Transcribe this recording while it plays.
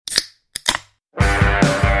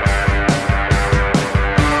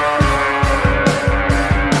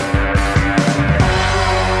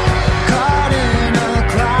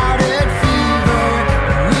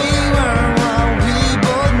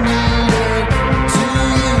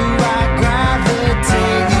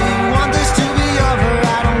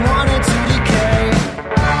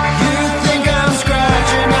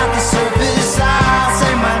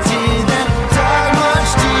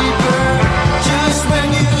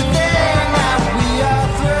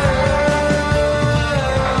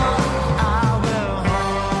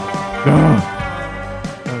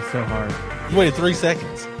so hard. You waited 3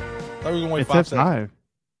 seconds. I thought we were going to wait It 5 said seconds. 5.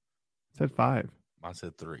 It said 5. Mine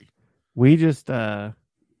said 3. We just had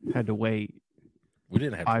to wait We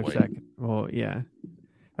didn't have 5 to wait. seconds. Well, yeah.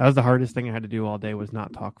 That was the hardest thing I had to do all day was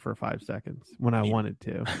not talk for 5 seconds when I wanted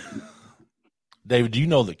to. David, do you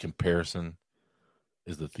know that comparison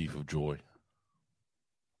is the thief of joy?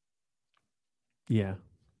 Yeah.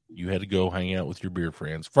 You had to go hang out with your beer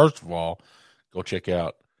friends. First of all, go check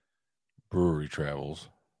out Brewery Travels.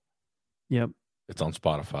 Yep. It's on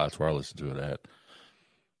Spotify. That's where I listen to it at.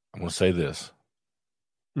 I'm going to say this.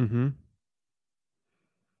 Mm-hmm.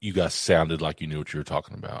 You guys sounded like you knew what you were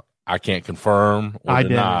talking about. I can't confirm or I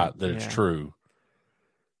deny didn't. that it's Yeah. true,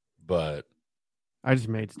 but I just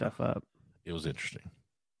made stuff up. it was interesting.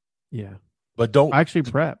 Yeah. But don't I actually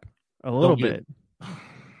prep a little get- bit.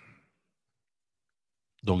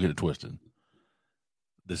 Don't get it twisted.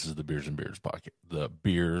 This is the Beers and Beards podcast, the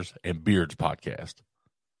Beers and Beards podcast.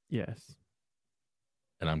 Yes.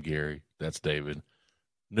 And I'm Gary. That's David.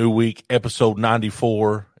 New week, episode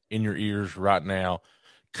 94 in your ears right now.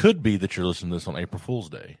 Could be that you're listening to this on April Fool's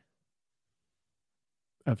Day.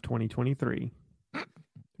 Of 2023.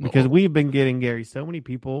 Because we've been getting, Gary, so many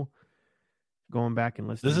people going back and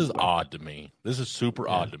listening. This is to it. odd to me. This is super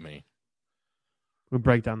Yeah. odd to me. We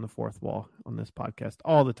break down the fourth wall on this podcast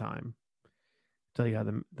all the time. Tell you how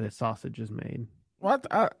the sausage is made. Well,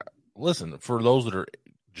 listen, for those that are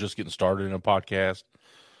just getting started in a podcast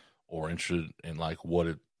or interested in like what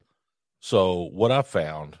it. So what I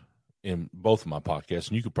found in both of my podcasts,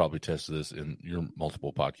 and you could probably test this in your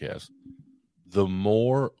multiple podcasts, the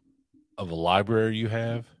more of a library you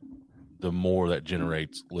have, the more that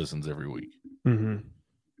generates listens every week. Mm-hmm.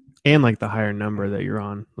 And like the higher number that you're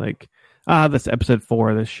on, like this episode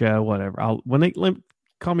 4 of this show, whatever.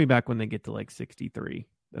 Call me back when they get to like 63,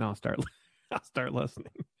 then I'll start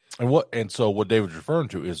listening. And so what David's referring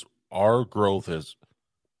to is our growth has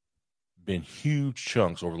been huge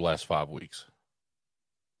chunks over the last 5 weeks.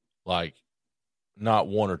 Like not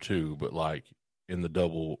 1 or 2, but like in the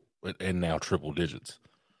double and now triple digits,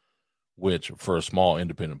 which for a small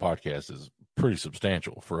independent podcast is pretty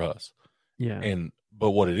substantial for us. Yeah.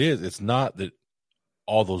 But what it is, it's not that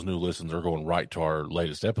all those new listens are going right to our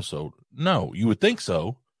latest episode. No, you would think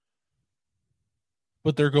so,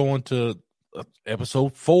 but they're going to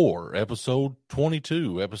episode 4, episode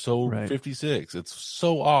 22, episode 56. It's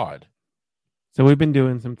so odd. So we've been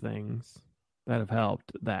doing some things that have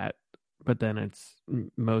helped that, but then it's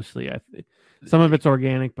mostly some of it's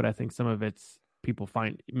organic, but I think some of it's people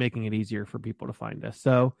making it easier for people to find us.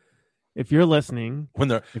 So if you're listening,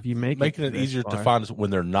 if you making it easier to find us when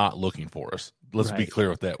they're not looking for us. Let's be clear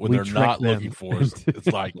with that. When they're not looking for us, it's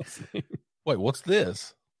like, wait, what's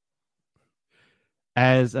this?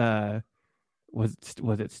 As was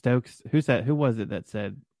it Stokes? Who was it that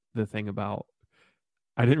said the thing about?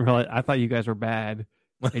 I didn't realize. I thought you guys were bad,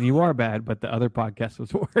 and you are bad, but the other podcast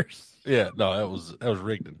was worse. Yeah, no, that was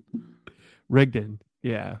Rigdon. Rigdon,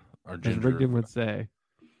 yeah, Our as Rigdon would say.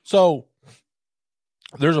 So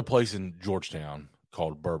there's a place in Georgetown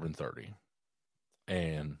called Bourbon 30,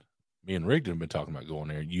 and me and Rigdon have been talking about going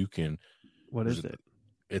there. You can. What is it?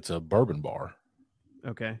 It's a bourbon bar.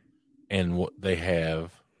 Okay. And what they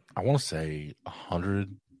have, I want to say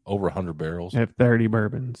over 100 barrels. They have 30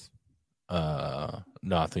 bourbons.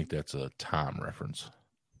 No, I think that's a time reference.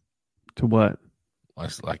 To what? Like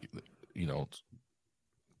it's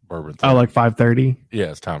bourbon 30. Oh, like 5:30? Yeah,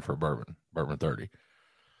 it's time for a bourbon 30.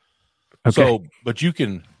 Okay. So, but you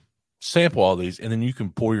can sample all these, and then you can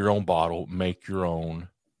pour your own bottle, make your own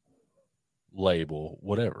label,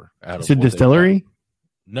 whatever. It's a distillery?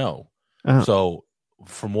 No. Oh. So,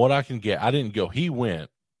 from what I can get, I didn't go. He went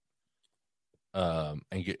and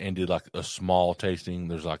did like a small tasting.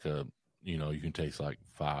 There's like you can taste like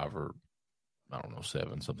 5 or I don't know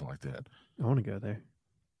 7, something like that. I want to go there.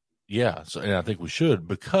 Yeah. So, and I think we should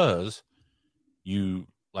because you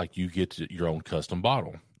get your own custom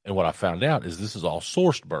bottle. And what I found out is this is all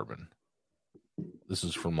sourced bourbon. This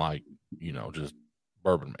is from just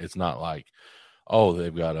bourbon. It's not like, oh,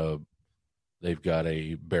 they've got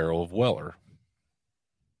a barrel of Weller.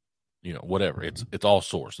 Whatever. It's all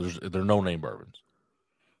sourced. There are no name bourbons.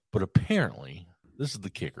 But apparently, this is the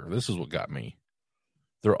kicker. This is what got me.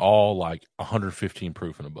 They're all like 115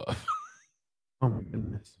 proof and above. Oh my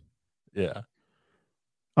goodness. Yeah.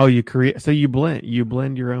 Oh, you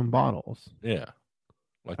blend your own bottles. Yeah.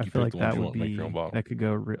 Like I you feel pick like the that ones you would want to make your own bottle. that could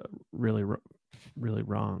go really, really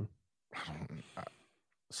wrong.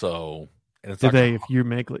 So, and it's if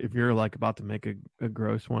you're like about to make a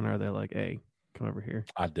gross one, are they like, hey, come over here?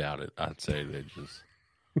 I doubt it. I'd say they just.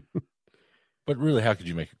 But really, how could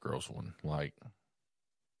you make a gross one? Like,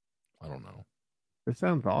 I don't know. This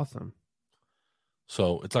sounds awesome.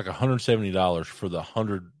 So it's like $170 for the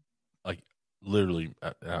 100, like literally,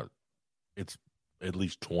 it's at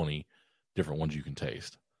least 20 different ones you can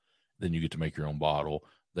taste. Then you get to make your own bottle.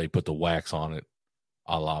 They put the wax on it,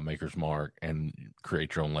 a la Maker's Mark, and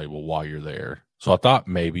create your own label while you're there. So I thought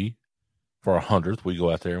maybe for 100th, we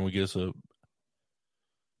go out there and we get us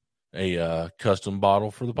a custom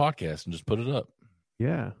bottle for the podcast and just put it up.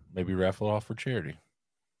 Yeah. Maybe raffle it off for charity.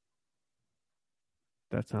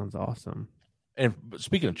 That sounds awesome. And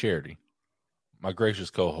speaking of charity, my gracious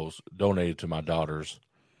co-host donated to my daughter's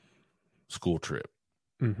school trip.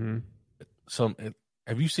 Mm-hmm.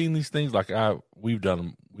 Have you seen these things? Like we've done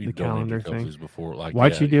them. We've calendar donated to these before. Like,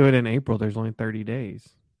 why'd she do it in April? There's only 30 days.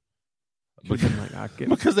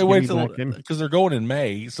 Because they wait because they're going in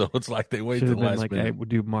May, so it's like they wait till the last minute. Hey, we'll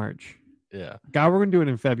do March. Yeah, God, we're gonna do it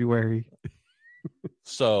in February.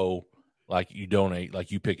 So, like, you donate, like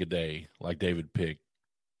you pick a day, like David picked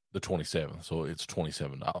the 27th, so it's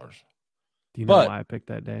 $27. Do you know why I picked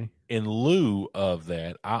that day? In lieu of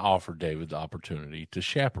that, I offered David the opportunity to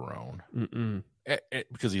chaperone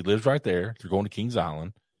because he lives right there. They're going to Kings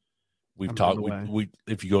Island. We've talked. We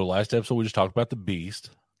if you go to the last episode, we just talked about the Beast.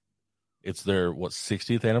 It's their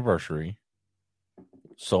 60th anniversary.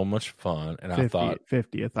 So much fun, and 50th, I thought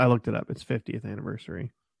 50th. I looked it up. It's 50th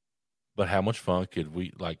anniversary. But how much fun could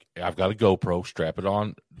we like? I've got a GoPro. Strap it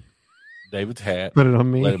on David's hat. Put it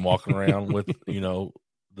on me. Let him walking around with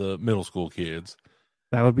the middle school kids.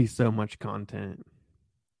 That would be so much content.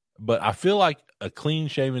 But I feel like a clean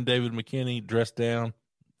shaven David McKinney dressed down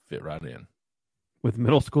fit right in with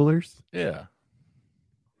middle schoolers. Yeah.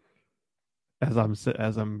 As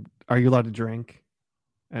I'm, are you allowed to drink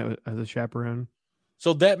as a chaperone?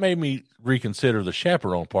 So that made me reconsider the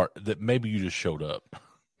chaperone part. That maybe you just showed up,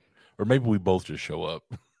 or maybe we both just show up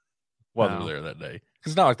while they're there that day.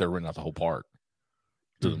 Because it's not like they're renting out the whole park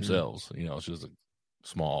to themselves. It's just a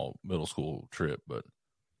small middle school trip.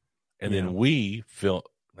 And then we film.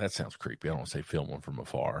 That sounds creepy. I don't want to say film one from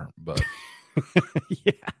afar, but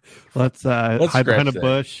yeah, let's hide behind a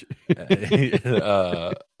bush.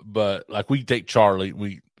 But like we take Charlie,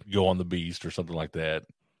 we go on the Beast or something like that.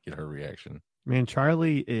 Get her reaction. Man,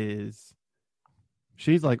 Charlie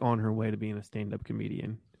she's like on her way to being a stand-up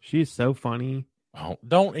comedian. She's so funny. Oh,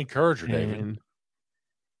 don't encourage her, David.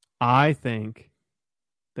 I think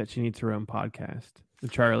that she needs her own podcast, the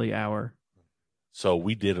Charlie Hour. So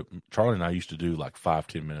we did. Charlie and I used to do like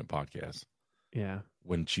 5-10 minute podcasts. Yeah.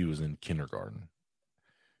 When she was in kindergarten,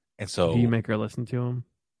 and so do you make her listen to them?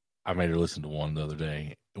 I made her listen to one the other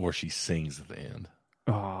day where she sings at the end.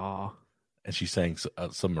 Oh, and she sang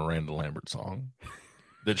some Miranda Lambert song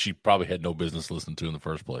that she probably had no business listening to in the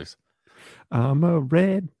first place. I'm a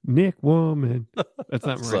redneck woman. That's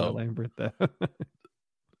not Miranda Lambert, though.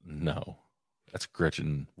 No, that's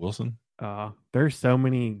Gretchen Wilson. There's so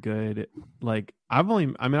many good. Like I've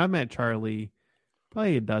met Charlie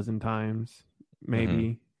probably a dozen times,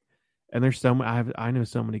 maybe, and there's so many. I know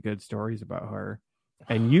so many good stories about her.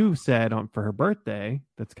 And you said for her birthday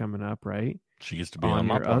that's coming up, right? She gets to be on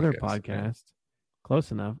my your other podcast. Yeah.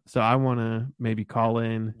 Close enough. So I want to maybe call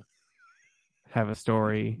in, have a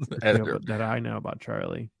story that I know about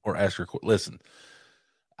Charlie, or ask her. Listen,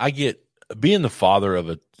 I get being the father of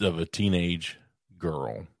a teenage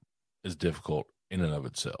girl is difficult in and of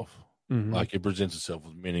itself. Like it presents itself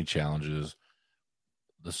with many challenges.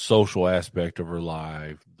 The social aspect of her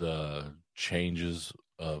life, the changes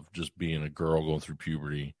of just being a girl going through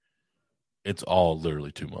puberty, it's all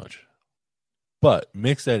literally too much. But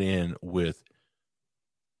mix that in with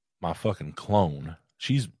my fucking clone.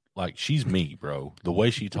 She's me, bro. The way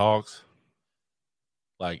she talks,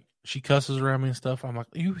 like she cusses around me and stuff. I'm like,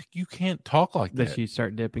 you can't talk like that. Did she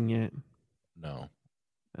start dipping yet? No.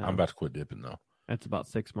 I'm about to quit dipping though. That's about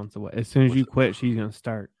 6 months away. As soon as you quit, she's gonna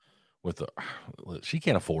start. She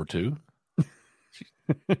can't afford to.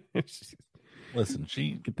 Listen,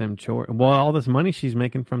 she get them chores. Well, all this money she's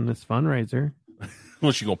making from this fundraiser.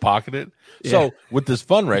 Was she gonna pocket it? Yeah. So with this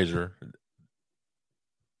fundraiser,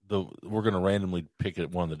 we're gonna randomly pick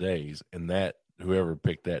it one of the days, and that whoever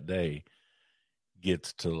picked that day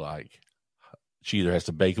gets to she either has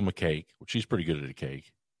to bake them a cake, which she's pretty good at a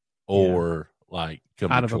cake, or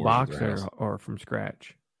come out of a box or from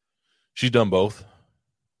scratch. She's done both.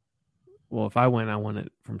 Well, if I win, I want it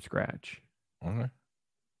from scratch. Okay.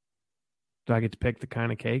 Do I get to pick the kind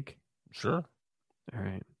of cake? Sure. All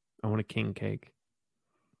right. I want a king cake.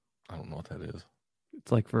 I don't know what that is.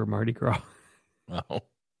 It's like for Mardi Gras. Oh.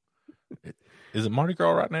 Is it Mardi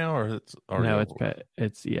Gras right now, or it's already no? Over?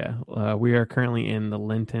 It's we are currently in the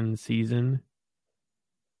Lenten season.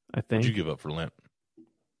 I think. What'd you give up for Lent?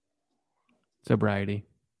 Sobriety.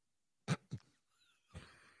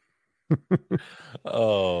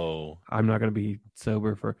 Oh, I'm not going to be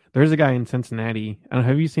sober for. There's a guy in Cincinnati. I don't know,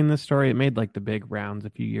 have you seen this story? It made like the big rounds a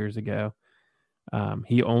few years ago.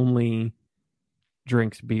 He only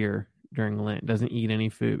drinks beer during Lent. Doesn't eat any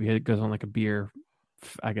food. He goes on like a beer,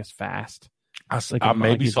 I guess, fast. I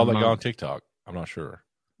maybe he's saw a that guy on monk. TikTok. I'm not sure.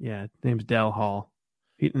 Yeah, his name's Dell Hall.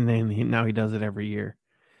 Now he does it every year,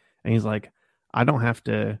 and he's like, I don't have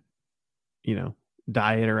to,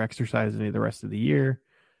 diet or exercise any of the rest of the year.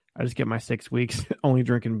 I just get my 6 weeks only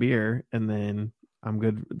drinking beer, and then I'm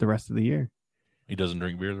good the rest of the year. He doesn't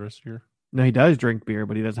drink beer the rest of the year? No, he does drink beer,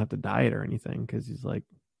 but he doesn't have to diet or anything because he's like,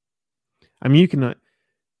 I mean, you can,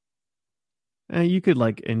 you could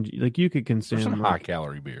you could consume There's some like high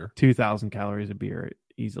calorie beer. 2,000 calories of beer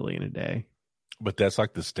easily in a day. But that's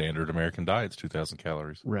like the standard American diet's 2,000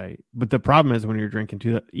 calories. Right. But the problem is when you're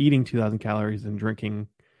eating 2,000 calories and drinking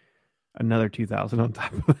another 2,000 on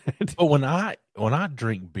top of that. But when I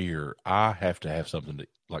drink beer, I have to have something to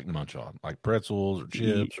like munch on, like pretzels or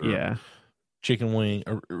chips or chicken wing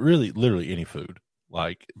or really literally any food.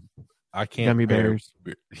 Like I can't gummy bears,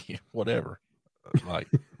 beer, whatever. Like,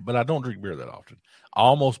 but I don't drink beer that often.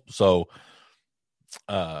 I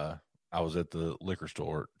was at the liquor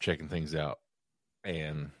store checking things out,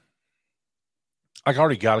 and I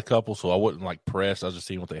already got a couple, so I wasn't like pressed. I was just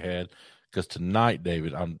seeing what they had. Because tonight,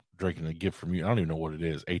 David, I'm drinking a gift from you. I don't even know what it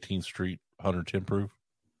is. 18th Street, 110 proof.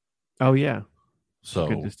 Oh yeah, So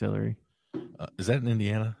good distillery. Is that in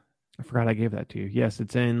Indiana? I forgot I gave that to you. Yes,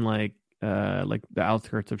 it's in like the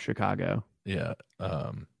outskirts of Chicago. Yeah.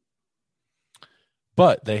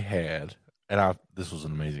 But they had, and this was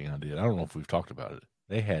an amazing idea. I don't know if we've talked about it.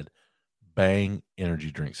 They had Bang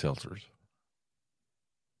energy drink seltzers.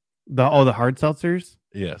 The hard seltzers?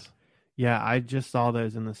 Yes. Yeah, I just saw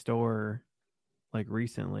those in the store like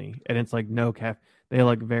recently, and it's like no caffeine. They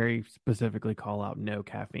like very specifically call out no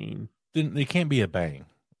caffeine. Then they can't be a Bang.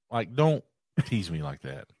 Like, don't tease me like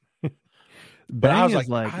that. But Bang I was is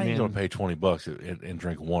like, I ain't gonna pay $20 and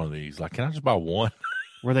drink one of these. Like, can I just buy one?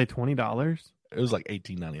 Were they $20? It was like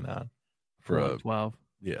 $18.99 for a 12.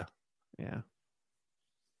 Yeah. Yeah.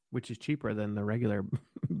 Which is cheaper than the regular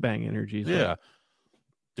Bang energies. Yeah. Like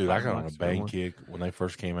dude, I got on a Bang kick when they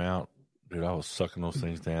first came out. Dude, I was sucking those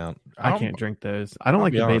things down. I can't drink those. I don't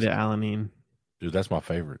like the beta alanine. Dude, that's my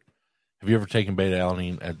favorite. Have you ever taken beta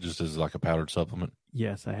alanine just as like a powdered supplement?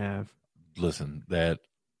 Yes, I have. Listen, that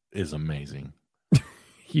is amazing.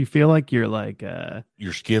 You feel like you're like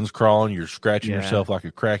your skin's crawling, you're scratching yourself like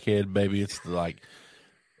a crackhead, baby. It's like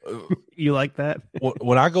you like that?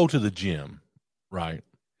 When I go to the gym, right?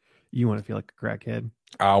 You want to feel like a crackhead?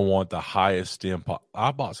 I want the highest stem.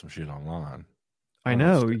 I bought some shit online. I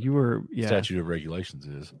know you were. Yeah. Statute of regulations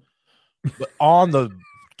is, but on the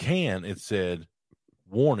can it said,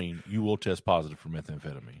 "Warning: you will test positive for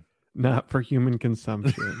methamphetamine." Not for human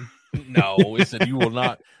consumption. No, it said you will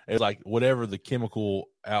not. It's like whatever the chemical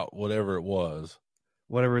whatever it was,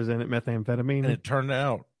 whatever is in it, methamphetamine. And it turned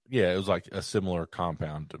out, it was like a similar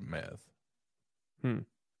compound to meth. And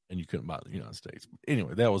you couldn't buy it in the United States.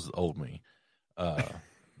 Anyway, that was old me. We're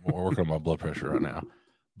working on my blood pressure right now,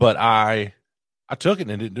 but I took it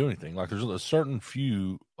and it didn't do anything. Like there's a certain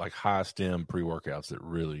few like high stem pre-workouts that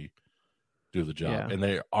really do the job, and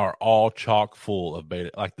they are all chock full of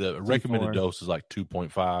beta. Like the recommended dose is like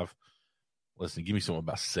 2.5. Listen, give me something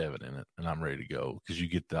about 7 in it, and I'm ready to go because you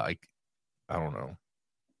get the I don't know.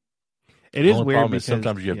 It is weird because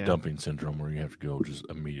sometimes you have dumping syndrome where you have to go just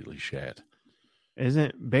immediately shat.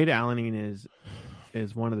 Isn't beta alanine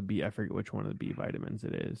is one of the B? I forget which one of the B vitamins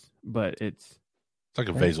it is, but it's like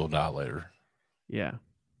a vasodilator. Yeah.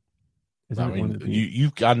 I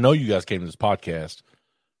mean, I know you guys came to this podcast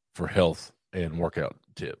for health and workout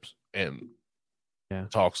tips and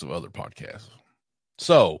talks of other podcasts.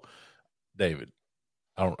 So, David,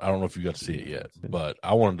 I don't know if you got to see it yet, but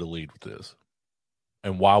I wanted to lead with this.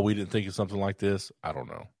 And why we didn't think of something like this, I don't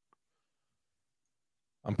know.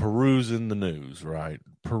 I'm perusing the news, right?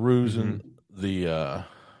 Perusing the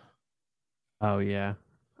Oh yeah.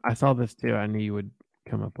 I saw this too. I knew you would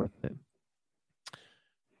come up with it.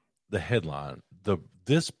 The headline,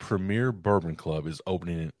 this premier bourbon club is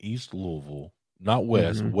opening in East Louisville, not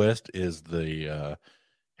West. West is the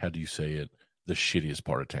how do you say it? The shittiest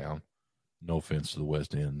part of town. No offense to the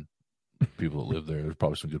West End people that live there. There's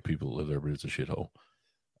probably some good people that live there, but it's a shithole.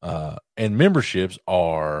 And memberships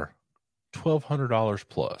are $1,200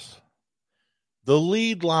 plus. The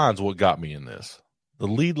lead line's what got me in this. The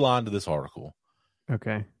lead line to this article.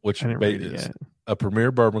 Okay. Which is a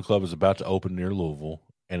premier bourbon club is about to open near Louisville,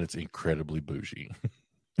 and it's incredibly bougie.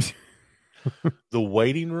 The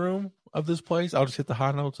waiting room, of this place. I'll just hit the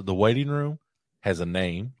high notes. The waiting room has a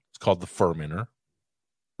name. It's called the Fermenter.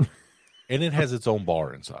 And it has its own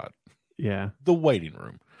bar inside. Yeah. The waiting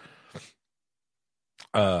room.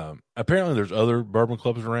 Apparently there's other bourbon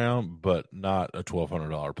clubs around, but not a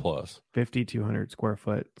 $1,200 plus. 5,200 square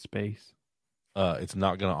foot space. It's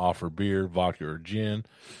not going to offer beer, vodka, or gin.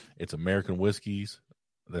 It's American whiskeys.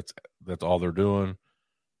 That's all they're doing.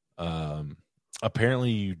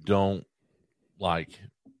 Apparently you don't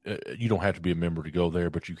you don't have to be a member to go there,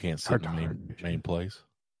 but you can't sit in the main place.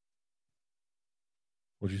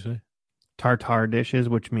 What'd you say? Tartare dishes,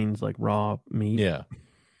 which means like raw meat. Yeah.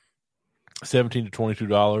 $17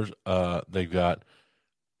 to $22. They've got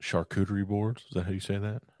charcuterie boards. Is that how you say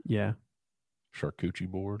that? Yeah. Charcuterie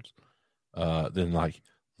boards. Then like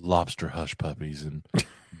lobster hush puppies and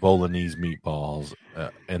Bolognese meatballs,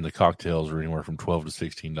 and the cocktails are anywhere from $12 to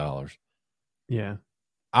 $16. Yeah.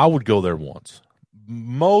 I would go there once,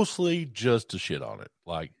 mostly just to shit on it,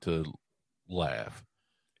 like to laugh.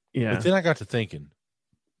 Yeah. But then I got to thinking,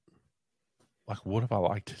 like, what if I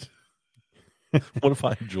liked it? What if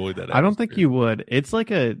I enjoyed that? I don't think you would. It's like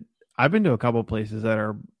I've been to a couple places that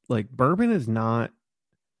are like, bourbon is not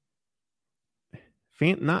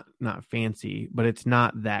not fancy, but it's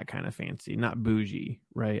not that kind of fancy, not bougie,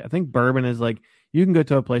 right? I think bourbon is like, you can go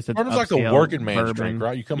to a place that's bourbon's like the working man's drink,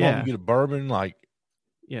 right? You come home, you get a bourbon, like,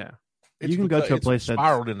 yeah, you can go to a place that's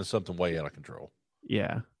spiraled into something way out of control.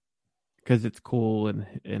 Yeah, because it's cool and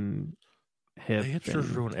hip. The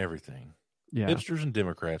hipsters ruin everything. Yeah, hipsters and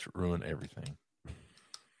Democrats ruin everything.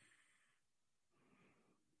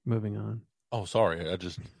 Moving on. Oh, sorry, I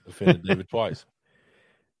just offended David twice.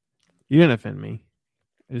 You didn't offend me.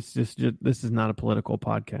 It's just this is not a political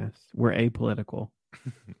podcast. We're apolitical,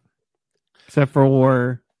 except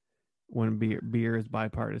for when beer is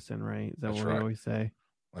bipartisan, right? Is that what we always say?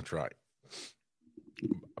 That's right.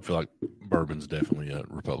 I feel like bourbon's definitely a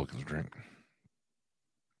Republican's drink.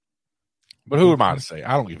 But who am I to say?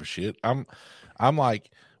 I don't give a shit. I'm like,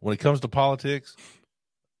 when it comes to politics,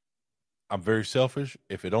 I'm very selfish.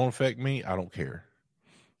 If it don't affect me, I don't care.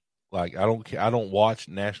 Like, I don't care. I don't watch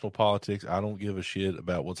national politics. I don't give a shit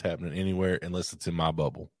about what's happening anywhere unless it's in my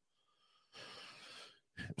bubble.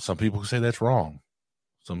 Some people say that's wrong.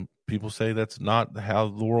 Some people say that's not how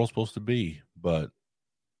the world's supposed to be, but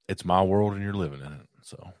it's my world and you're living in it.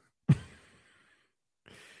 So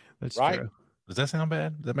that's right? True. Does that sound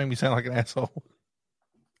bad? Does that make me sound like an asshole?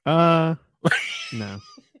 No.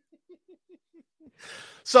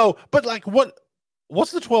 So, but like,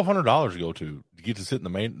 what's the $1,200 go to get to sit in the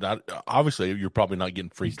main? Obviously, you're probably not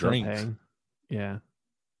getting free drinks. Paying. Yeah.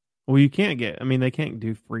 Well, you can't get. I mean, they can't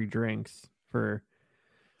do free drinks for,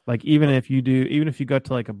 like, even if you go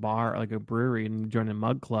to like a bar, like a brewery, and join a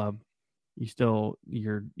mug club, you still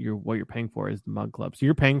what you're paying for is the mug club. So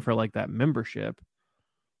you're paying for like that membership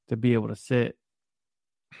to be able to sit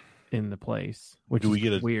in the place. Which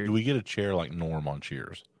is weird. Do we get a chair like Norm on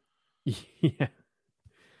Cheers? Yeah.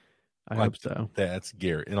 I hope so. That's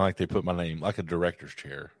Garrett. And like they put my name, like a director's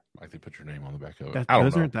chair. Like they put your name on the back of it.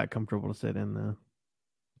 Those aren't that comfortable to sit in, though.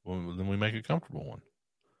 Well, then we make a comfortable one.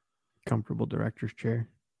 Comfortable director's chair.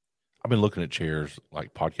 I've been looking at chairs,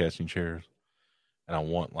 like podcasting chairs. And I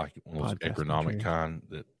want like one of those ergonomic kind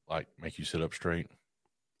that like make you sit up straight.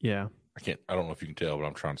 Yeah. I don't know if you can tell, but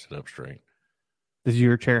I'm trying to sit up straight. Does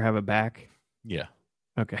your chair have a back? Yeah.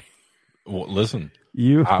 Okay. Well, listen.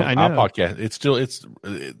 I know. I podcast. It's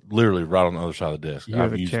literally right on the other side of the desk. You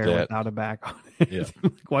have a chair without a back on it. Yeah.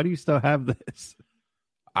 Why do you still have this?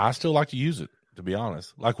 I still like to use it, to be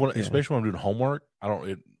honest. Like especially when I'm doing homework, I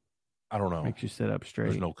don't know. Makes you sit up straight.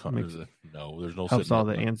 There's no helps all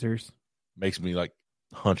the answers. Makes me like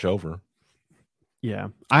hunch over. Yeah.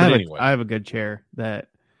 I have a good chair that,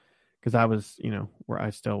 because I was, where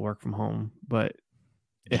I still work from home, but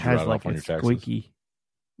it has like a squeaky.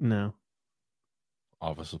 No.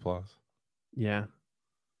 Office supplies. Yeah.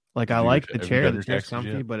 Like I like the chair. The chair's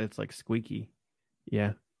comfy, but it's like squeaky.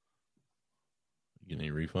 Yeah. You get any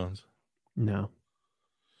refunds? No.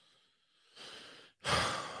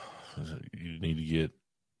 You need to get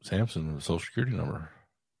Samson a social security number.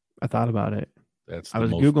 I thought about it. I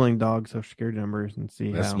was Googling dog social security numbers and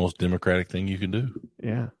see. That's the most democratic thing you can do.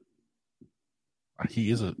 Yeah. He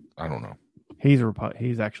is I don't know.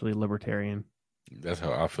 He's actually libertarian. That's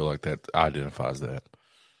how I feel like that identifies that.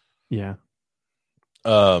 Yeah.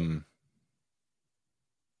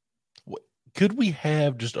 Could we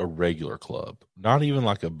have just a regular club? Not even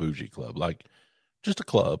like a bougie club, like just a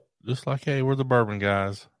club. Just like, hey, we're the bourbon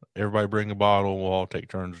guys. Everybody bring a bottle. We'll all take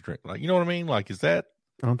turns to drink. Like, you know what I mean? Like, is that?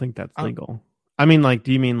 I don't think that's legal. I mean, like,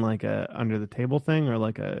 do you mean like a under the table thing or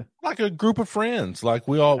like a group of friends. Like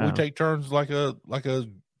we take turns, like a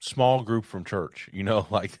small group from church.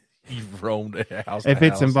 Like you've roamed house to if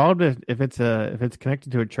it's house. involved, if it's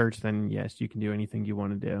connected to a church, then yes, you can do anything you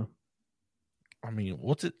want to do. I mean,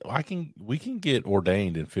 we can get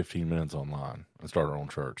ordained in 15 minutes online and start our own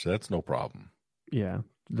church. That's no problem. Yeah,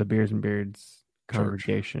 the Beers and Beards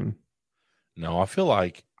congregation. No, I feel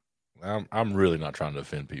like I'm really not trying to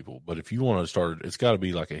offend people, but if you want to start, it's got to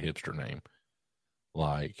be like a hipster name,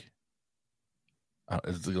 like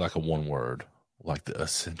it's like a one word, like the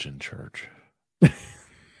Ascension Church.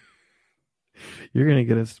 You're gonna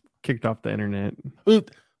get us kicked off the internet.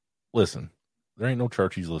 Listen, there ain't no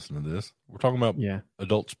churchies listening to this. We're talking about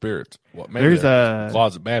adult spirits. What? Maybe there's a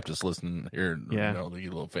Closet Baptist listening here. Yeah, they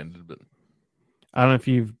get a little offended, but I don't know if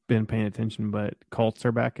you've been paying attention, but cults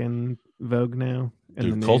are back in vogue now.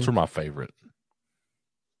 Dude, cults are my favorite.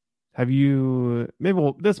 Have you?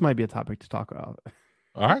 Maybe this might be a topic to talk about.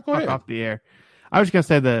 All right, go ahead. Off the air. I was gonna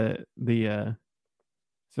say the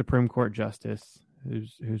Supreme Court justice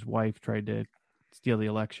whose wife tried to steal the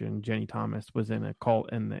election, Jenny Thomas, was in a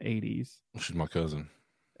cult in the 80s. She's my cousin.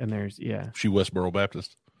 And there's She Westboro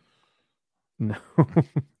Baptist? No.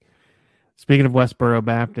 Speaking of Westboro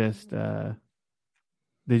Baptist,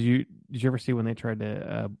 did you ever see when they tried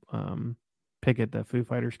to picket the Foo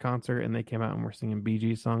Fighters concert and they came out and were singing Bee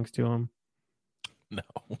Gees songs to them? No.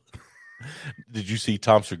 Did you see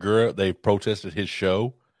Tom Segura? They protested his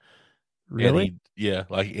show. Really?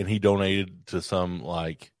 And he donated to some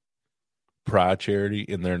like pride charity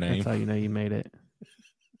in their name. That's how you know you made it.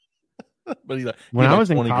 But when I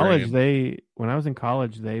was in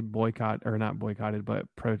college, they boycotted, but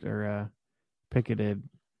picketed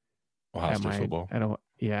Ohio State football.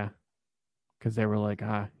 Because they were like,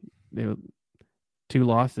 2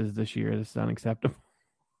 losses this year. This is unacceptable.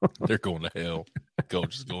 They're going to hell.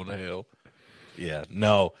 Coach is going to hell. Yeah,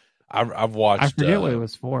 no. I've watched. I forget what it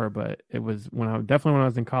was for, but it was when I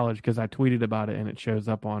was in college because I tweeted about it and it shows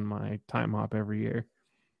up on my time hop every year.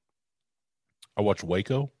 I watched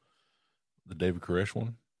Waco, the David Koresh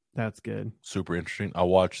one. That's good. Super interesting. I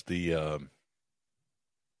watched the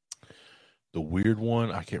weird one.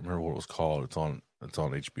 I can't remember what it was called. It's on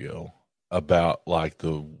HBO about like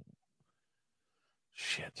the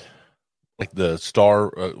shit. Like the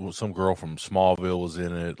star, some girl from Smallville was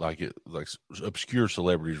in it. Like obscure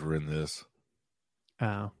celebrities were in this.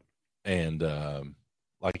 Oh, and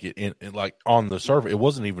like on the surface, it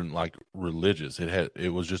wasn't even like religious.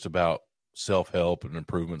 It was just about self-help and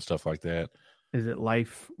improvement, stuff like that. Is it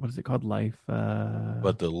Life? What is it called? Life.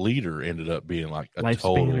 But the leader ended up being like a Lifespan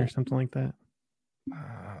total or something like that.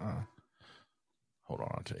 Hold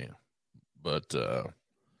on, I'll tell you.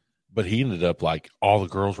 But he ended up like all the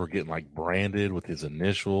girls were getting like branded with his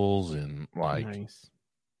initials and like nice.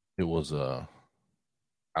 It was I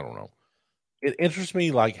don't know. It interests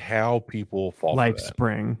me like how people fall Life for that.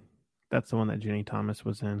 Spring. That's the one that Jenny Thomas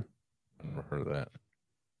was in. I never heard of that.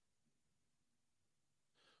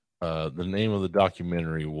 The name of the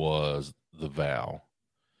documentary was The Vow,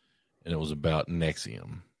 and it was about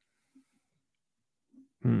Nexium,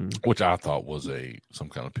 which I thought was some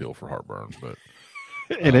kind of pill for heartburn, but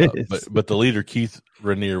it is. But the leader Keith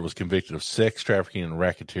Raniere was convicted of sex trafficking and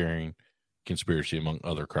racketeering conspiracy among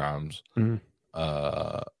other crimes. And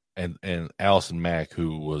Allison Mack,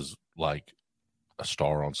 who was like a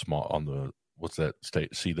star on the what's that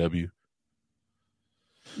state CW?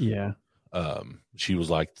 Yeah. She was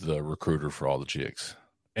like the recruiter for all the chicks,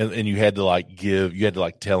 and you had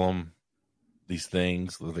to tell them these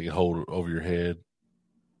things that they could hold over your head,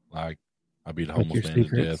 like I beat a homeless man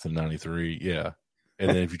to death in '93. Yeah, and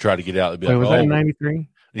then if you try to get out, they'd be like, was that in '93?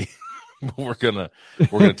 we're gonna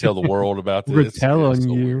tell the world about this. We're telling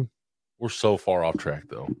you. We're so far off track,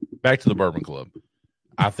 though. Back to the Bourbon Club.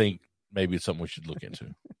 I think maybe it's something we should look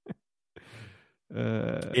into.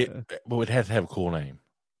 But it has to have a cool name.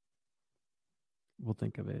 We'll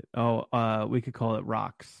think of it. Oh, we could call it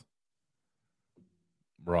Rocks.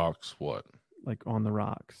 Rocks what? Like on the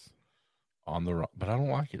rocks. On the rock, but I don't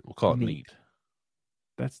like it. We'll call it Neat.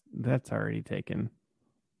 That's already taken.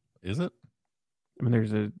 Is it? I mean,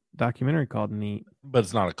 there's a documentary called Neat. But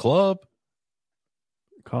it's not a club.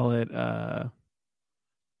 Call it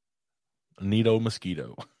Neato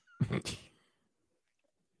Mosquito.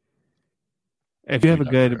 If you have a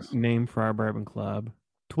good name for our bourbon club,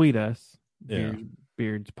 tweet us. Yeah.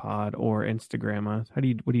 Beards Pod or Instagram us. What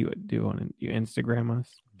do you do on it? You Instagram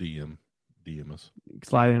us? DM us.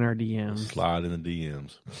 Slide in our DMs. Slide in the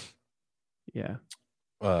DMs. Yeah.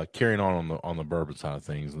 carrying on the bourbon side of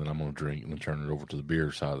things, and then I'm going to drink and then turn it over to the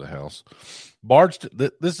beer side of the house.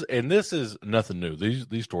 This is nothing new.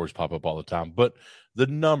 These stories pop up all the time, but the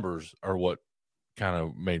numbers are what kind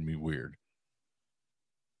of made me weird.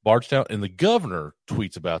 Bardstown, and the governor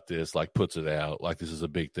tweets about this, like puts it out like this is a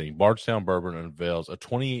big thing. Bardstown Bourbon unveils a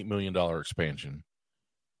 $28 million expansion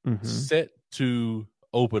set to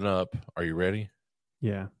open up. Are you ready?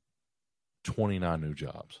 Yeah. 29 new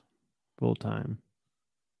jobs. Full time.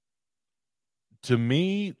 To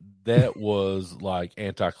me, that was like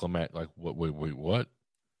anticlimactic. Like, wait, what?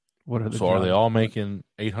 What are the so jobs? Are they all making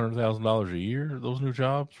 $800,000 a year? Those new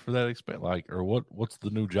jobs for that expense? Like, or what? What's the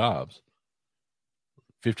new jobs?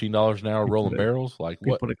 $15 an hour rolling barrels? Like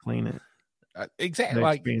what? People to clean it. Exactly. The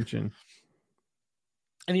like expansion.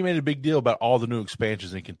 And he made a big deal about all the new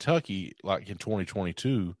expansions in Kentucky, like in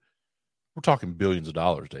 2022. We're talking billions of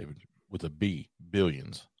dollars, David, with a B,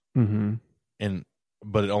 billions. Mm-hmm.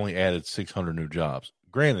 But it only added 600 new jobs.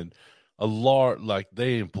 Granted, like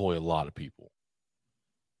they employ a lot of people.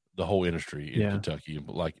 The whole industry in Kentucky,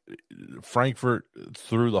 like Frankfort,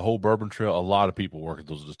 through the whole Bourbon Trail, a lot of people work at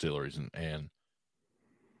those distilleries, and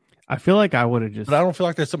I feel like I would have just. But I don't feel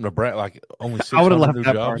like that's something to brag. Like only 600 I would have left new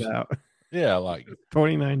that jobs. part out. Yeah, like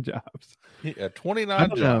 29 jobs. Yeah,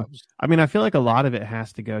 29 jobs. I mean, I feel like a lot of it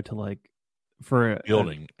has to go to like for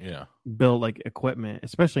building, build like equipment,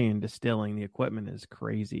 especially in distilling. The equipment is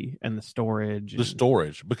crazy, and the storage.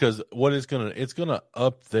 Because what it's gonna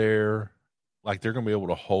up there, like they're gonna be able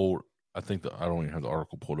to hold. I think I don't even have the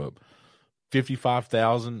article pulled up.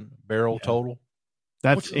 55,000 barrel total.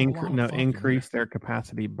 That's increase their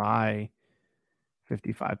capacity by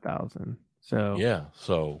 55,000.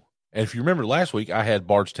 So and if you remember last week, I had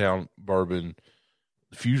Bardstown Bourbon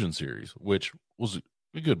Fusion Series, which was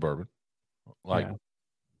a good bourbon. Like,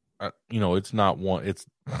 it's not one. It's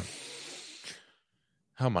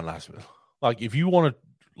how am I nice? Like, if you want to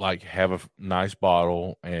like have a nice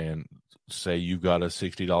bottle and say you've got a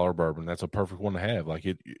 $60 bourbon, that's a perfect one to have. Like,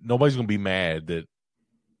 nobody's gonna be mad that.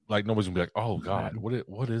 Like nobody's gonna be like, "Oh God,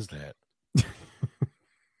 what is that?"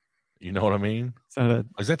 You know what I mean?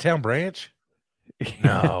 Is that Town Branch?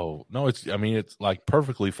 No. It's like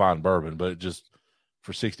perfectly fine bourbon, but it just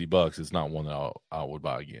for $60, it's not one that I would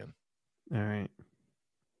buy again. All right.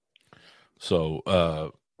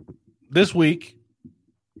 So this week,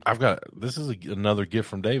 this is another gift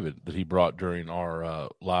from David that he brought during our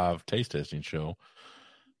live taste testing show,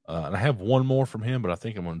 and I have one more from him, but I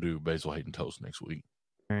think I'm going to do Basil Hayden toast next week.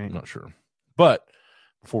 Right. I'm not sure. But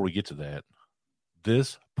before we get to that,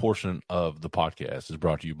 this portion of the podcast is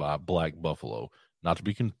brought to you by Black Buffalo, not to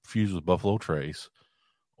be confused with Buffalo Trace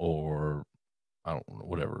or I don't know,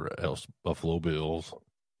 whatever else, Buffalo Bills.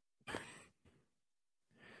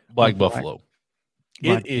 Black Buffalo.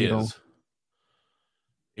 It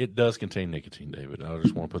does contain nicotine, David. I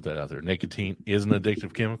just want to put that out there. Nicotine is an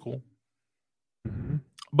addictive chemical,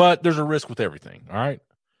 but there's a risk with everything. All right.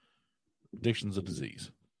 Addiction's a disease.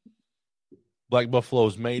 Black Buffalo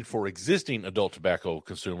is made for existing adult tobacco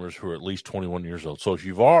consumers who are at least 21 years old. So if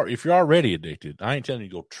you're already addicted, I ain't telling you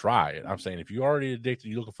to go try it. I'm saying if you're already addicted,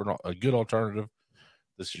 you're looking for a good alternative,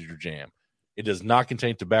 this is your jam. It does not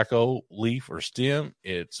contain tobacco leaf or stem.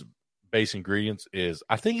 Its base ingredients is,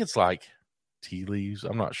 I think it's like tea leaves.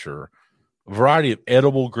 I'm not sure. A variety of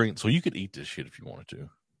edible green. So you could eat this shit if you wanted to.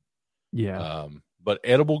 Yeah. But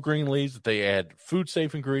edible green leaves that they add food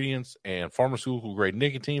safe ingredients and pharmaceutical grade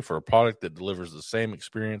nicotine for a product that delivers the same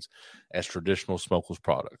experience as traditional smokeless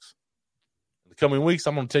products. In the coming weeks,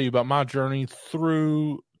 I'm going to tell you about my journey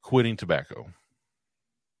through quitting tobacco.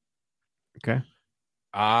 Okay.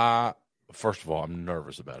 First of all, I'm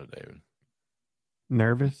nervous about it, David.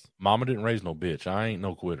 Nervous? Mama didn't raise no bitch. I ain't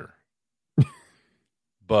no quitter.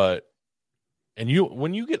 When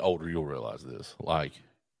you get older, you'll realize this. Like,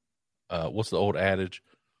 what's the old adage?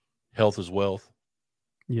 Health is wealth.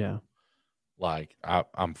 Yeah. Like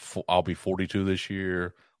I'll be 42 this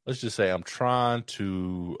year. Let's just say I'm trying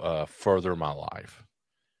to further my life,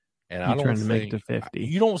 and I don't think to 50.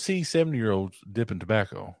 You don't see 70-year-olds dipping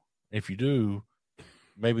tobacco. If you do,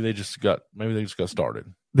 maybe they just got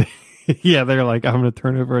started. Yeah, they're like, I'm going to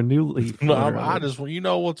turn over a new leaf.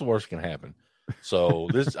 No, what's the worst can happen. So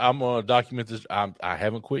I'm going to document this. I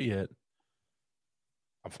haven't quit yet.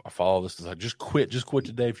 I follow this. Like, just quit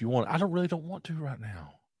today if you want. I really don't want to right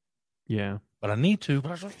now. Yeah, but I need to.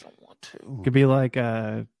 But I just don't want to. Could be like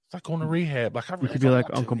it's like going to rehab. Like it could be like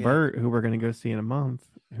Uncle Bert, who we're going to go see in a month,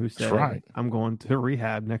 who said, right. I'm going to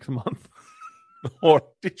rehab next month. Or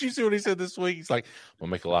did you see what he said this week? He's like, I'm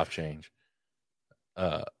gonna make a life change.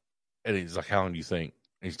 And he's like, how long do you think?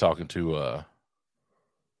 And he's talking to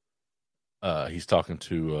he's talking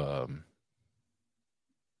to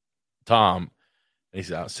Tom. And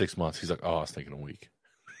he's out 6 months. He's like, oh, I was thinking a week.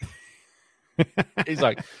 he's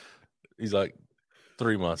like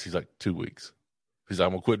 3 months. He's like 2 weeks. He's like,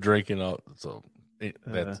 I'm gonna quit drinking. So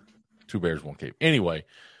that's 2 bears, 1 cave. Anyway,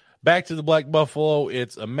 back to the Black Buffalo.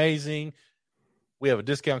 It's amazing. We have a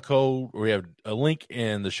discount code. We have a link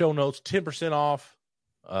in the show notes. 10% off.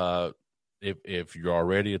 If you're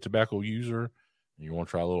already a tobacco user and you want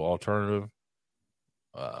to try a little alternative,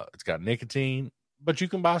 it's got nicotine. But you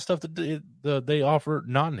can buy stuff that they offer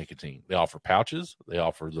non-nicotine. They offer pouches. They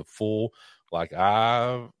offer the full. Like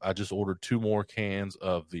I just ordered 2 more cans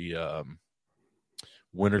of the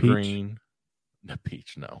wintergreen. The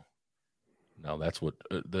peach, no, that's what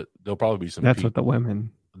there'll probably be some. That's what the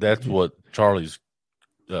women. That's what Charlie's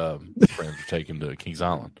friends are taking to Kings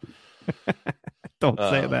Island. Don't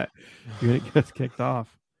say that. You're gonna get us kicked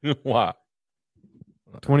off. Why?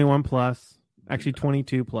 21 plus. Actually,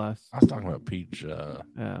 22 plus. I was talking about peach.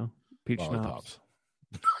 Peach lollipops.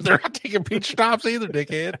 They're not taking peach schnapps either,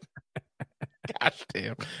 dickhead. Gosh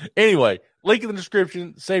damn. Anyway, link in the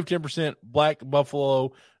description. Save 10%.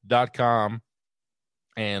 BlackBuffalo.com.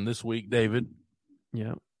 And this week, David.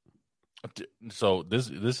 Yeah. So this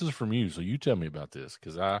is from you. So you tell me about this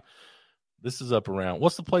because this is up around.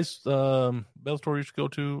 What's the place Bellator used to go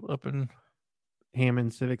to up in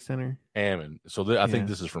Hammond Civic Center? Hammond. So I think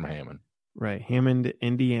this is from Hammond. Right. Hammond,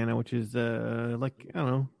 Indiana, which is like, I don't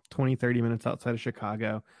know, 20, 30 minutes outside of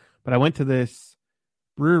Chicago. But I went to this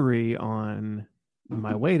brewery on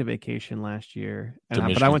my way to vacation last year.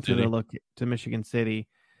 But I went to Michigan City.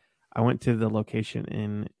 I went to the location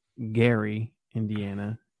in Gary,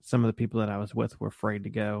 Indiana. Some of the people that I was with were afraid to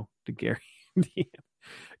go to Gary, Indiana.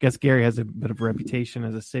 I guess Gary has a bit of a reputation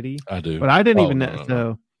as a city. I do. But I didn't even know. No.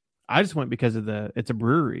 So I just went because of it's a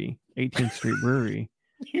brewery, 18th Street Brewery.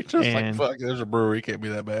 You're just like, fuck, there's a brewery. Can't be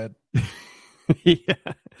that bad. Yeah.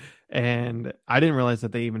 And I didn't realize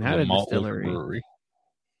that they even had a distillery. Brewery.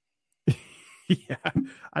 Yeah.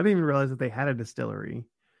 I didn't even realize that they had a distillery.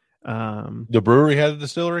 The brewery had a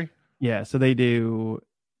distillery? Yeah. So they do.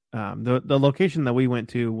 The location that we went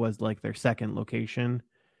to was like their second location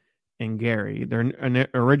in Gary. Their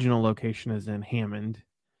original location is in Hammond,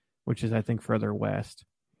 which is, I think, further west.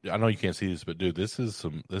 I know you can't see this, but dude, this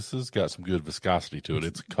has got some good viscosity to it.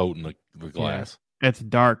 It's coating the glass. Yeah. It's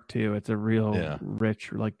dark too. It's a real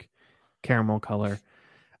rich, like caramel color.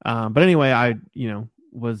 But anyway, I,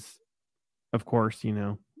 was, of course,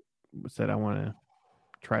 said I want to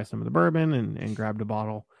try some of the bourbon and grabbed a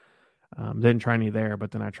bottle. Didn't try any there, but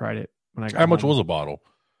then I tried it when I got How much home. was a bottle?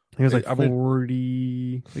 It was like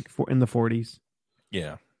 40, in the 40s.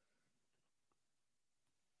 Yeah.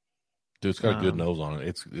 Dude, it's got a good nose on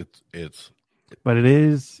it. It's but it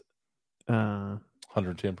is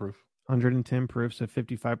 110 proof. 110 proof, so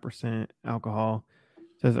 55% alcohol.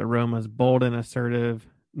 It says aromas bold and assertive,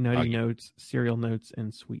 nutty notes, cereal notes,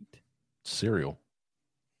 and sweet. Cereal.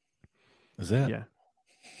 Is that? Yeah.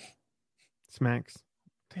 Smacks.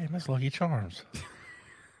 Damn, that's Lucky Charms.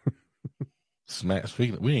 Smack.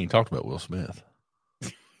 Speaking we ain't talked about Will Smith.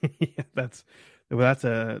 Yeah, that's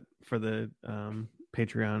for the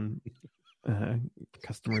Patreon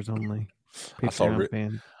customers only. Patreon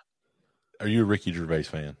fan. Are you a Ricky Gervais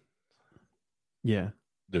fan? Yeah.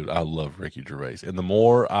 Dude, I love Ricky Gervais. And the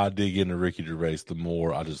more I dig into Ricky Gervais, the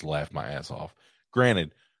more I just laugh my ass off.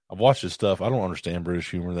 Granted, I've watched his stuff. I don't understand British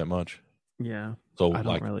humor that much. Yeah. So I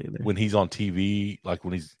don't really either. When he's on TV, like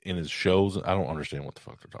when he's in his shows, I don't understand what the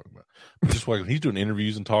fuck they're talking about. But just like when he's doing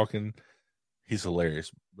interviews and talking, he's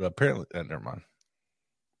hilarious. But apparently, never mind.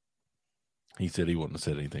 He said he wouldn't have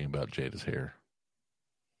said anything about Jada's hair.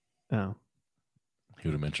 Oh. He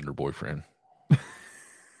would have mentioned her boyfriend.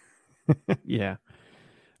 Yeah.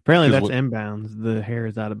 Apparently that's inbounds. The hair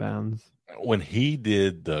is out of bounds. When he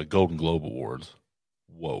did the Golden Globe Awards,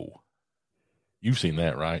 whoa. You've seen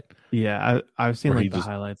that, right? Yeah, I've seen the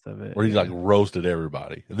highlights of it. Where he like roasted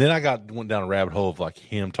everybody. And then I went down a rabbit hole of like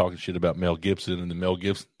him talking shit about Mel Gibson, and then Mel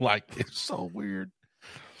Gibson, like, it's so weird.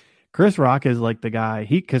 Chris Rock is like the guy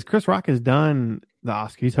because Chris Rock has done the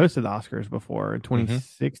Oscars. He's hosted the Oscars before in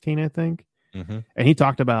 2016, I think. Mm-hmm. And he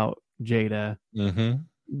talked about Jada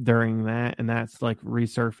during that, and that's like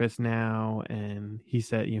resurfaced now. And he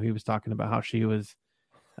said, he was talking about how she was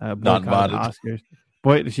not invited. The Oscars.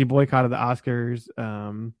 She boycotted the Oscars.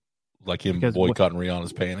 Like him boycotting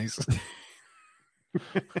Rihanna's panties.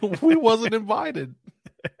 We wasn't invited.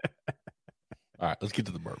 All right, let's get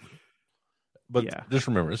to the bourbon. But just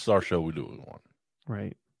remember, this is our show. We do what we want.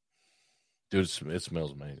 Right. Dude, it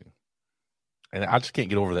smells amazing. And I just can't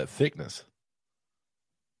get over that thickness.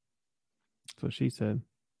 That's what she said.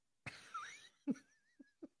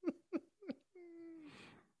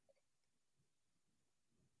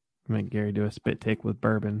 Make Gary do a spit take with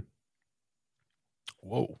bourbon.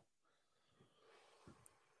 Whoa.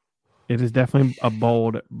 It is definitely a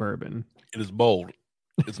bold bourbon. It is bold.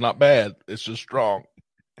 It's not bad. It's just strong.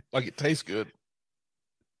 Like it tastes good.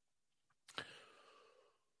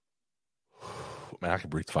 Man, I can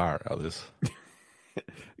breathe fire out of this.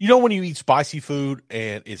 You know when you eat spicy food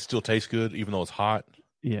and it still tastes good even though it's hot?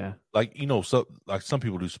 Yeah. Like, like some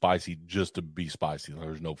people do spicy just to be spicy.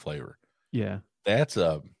 There's no flavor. Yeah. That's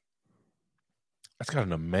got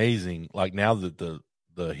an amazing, like now that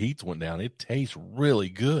the heats went down, it tastes really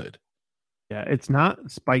good. Yeah. It's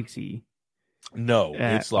not spicy. No,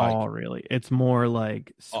 it's like all really. It's more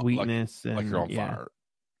like sweetness like and you're on fire.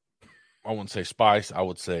 I wouldn't say spice. I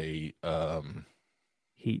would say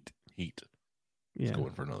heat. Heat. Yeah. Let's go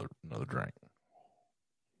in for another drink.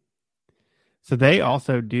 So they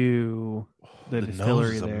also do the distillery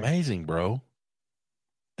nose is there. Amazing, bro.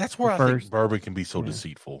 That's where I think bourbon can be so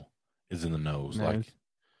deceitful. Is in the nose.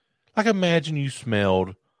 Like imagine you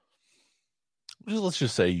smelled. Let's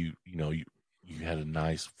just say you had a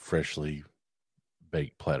nice freshly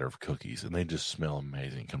baked platter of cookies and they just smell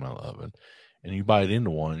amazing coming out of the oven, and you bite into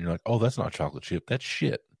one and you're like, oh, that's not chocolate chip, that's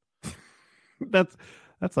shit. That's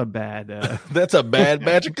a bad that's a bad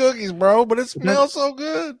batch of cookies, bro, but it smells so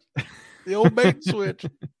good. The old bait and switch.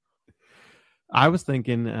 I was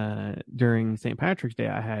thinking during St. Patrick's Day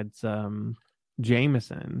I had some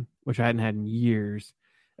Jameson, which I hadn't had in years,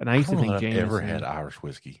 and I used to think Jameson. Ever had Irish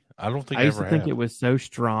whiskey? I don't think I used to think it was so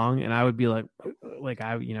strong, and I would be like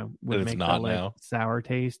I would make that like sour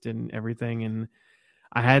taste and everything. And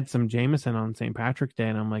I had some Jameson on St. Patrick's Day,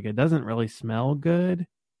 and I'm like, it doesn't really smell good.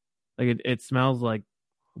 Like it smells like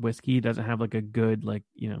whiskey. It doesn't have like a good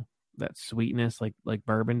that sweetness like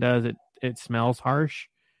bourbon does. It smells harsh,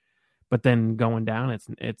 but then going down,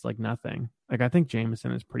 it's like nothing. Like I think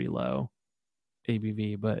Jameson is pretty low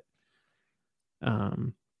ABV, but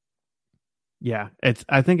yeah,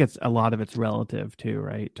 I think it's a lot of it's relative too,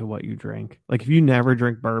 right? To what you drink. Like if you never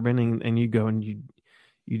drink bourbon and you go and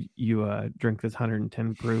you drink this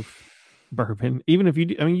 110 proof bourbon, even if you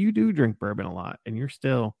do, you do drink bourbon a lot and you're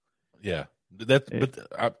still. Yeah.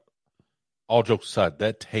 All jokes aside,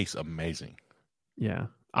 that tastes amazing. Yeah.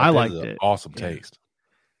 I liked it. Awesome taste.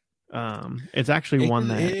 It's actually one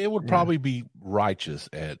that it would probably be righteous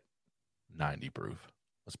at 90 proof.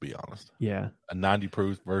 Let's be honest. Yeah. A 90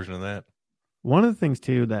 proof version of that. One of the things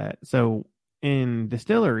too so in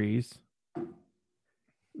distilleries,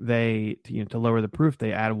 they to lower the proof,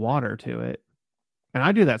 they add water to it, and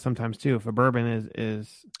I do that sometimes too. If a bourbon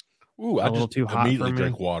is a little too hot for me,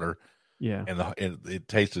 drink water. Yeah, and it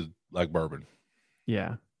tasted like bourbon.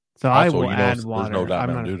 Yeah, so also, I will add water. There's no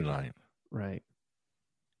doubt I'm do tonight. Right.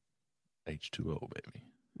 H2O, baby.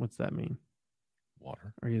 What's that mean?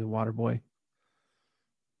 Water. Are you the water boy?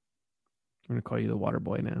 I'm gonna call you the water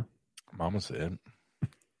boy now. Mama said.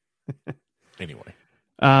 Anyway.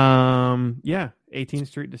 Yeah, 18th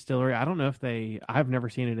Street Distillery. I don't know if I've never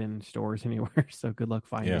seen it in stores anywhere, so good luck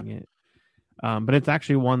finding it. But it's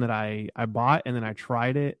actually one that I bought, and then I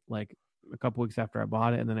tried it like a couple weeks after I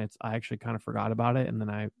bought it, and then I actually kind of forgot about it, and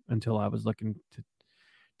then until I was looking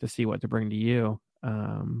to see what to bring to you.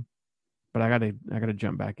 But I gotta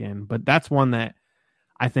jump back in. But that's one that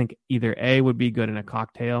I think either A would be good in a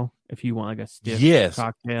cocktail if you want like a stiff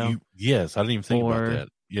cocktail. Yes, I didn't even think about that.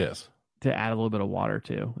 Yes. To add a little bit of water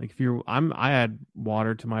too. Like if I add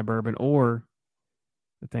water to my bourbon, or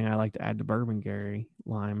the thing I like to add to bourbon, Gary,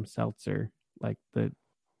 lime seltzer, like the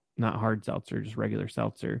not hard seltzer, just regular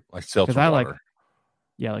seltzer. Like seltzer water.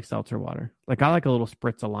 Like seltzer water. Like I like a little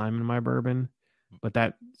spritz of lime in my bourbon, but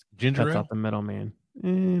that ginger cuts out the middleman.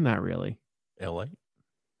 Not really. LA.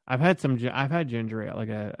 I've had ginger ale, like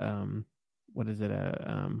a what is it?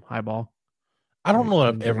 A highball. I don't know that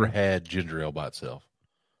I've ever had ginger ale by itself.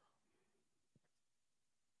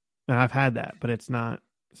 And I've had that, but it's not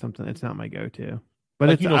something. It's not my go-to. But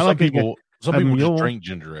like, I like people. Some people just drink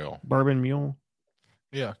ginger ale. Bourbon mule.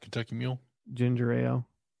 Yeah, Kentucky mule. Ginger ale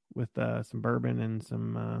with some bourbon and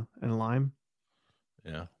some and lime.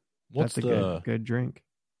 Yeah, that's a good drink.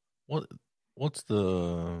 What's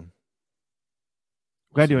the?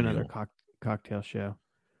 We gotta do another cocktail show.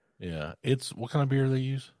 Yeah, it's what kind of beer they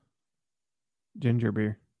use? Ginger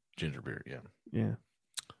beer. Ginger beer. Yeah. Yeah.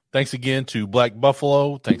 Thanks again to Black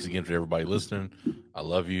Buffalo. Thanks again for everybody listening. I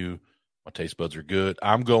love you. My taste buds are good.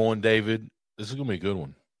 I'm going, David. This is going to be a good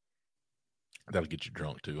one. That'll get you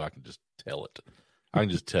drunk, too. I can just tell it. I can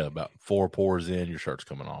just tell about 4 pours in, your shirt's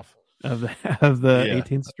coming off. Of the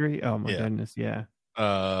 18th Street? Oh, my goodness, yeah.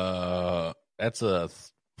 That's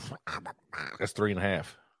 3.5.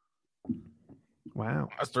 Wow.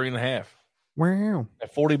 That's 3.5. Wow.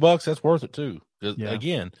 At $40, that's worth it too. 'Cause, Yeah.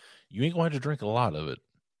 again, you ain't going to have to drink a lot of it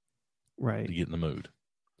Right. to get in the mood.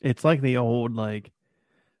 It's like the old, like,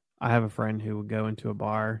 I have a friend who would go into a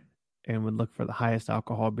bar and would look for the highest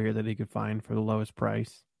alcohol beer that he could find for the lowest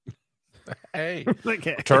price. Hey, Like,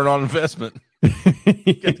 return on investment.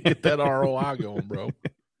 Get that ROI going, bro.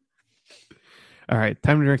 All right,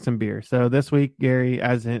 time to drink some beer. So this week, Gary,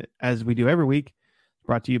 as we do every week,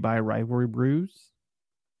 brought to you by Rivalry Brews.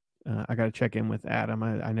 I got to check in with Adam.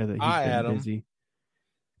 I know that he's Hi, been Adam. busy.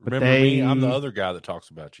 But Remember me? I'm the other guy that talks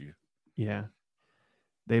about you. Yeah,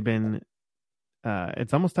 they've been.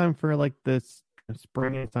 It's almost time for like this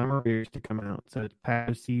spring and summer beers to come out. So it's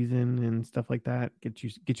patio season and stuff like that. Get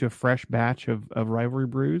you a fresh batch of Rivalry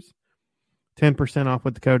Brews. 10% off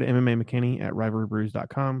with the code MMA McKinney at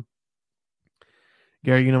rivalrybrews.com.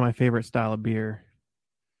 Gary, you know my favorite style of beer?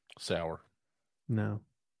 Sour. No.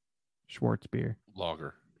 Schwartz beer.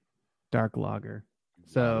 Lager. Dark lager.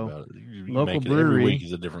 So you local make it brewery. every week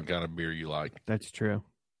is a different kind of beer you like. That's true.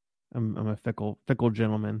 I'm a fickle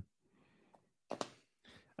gentleman.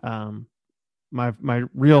 My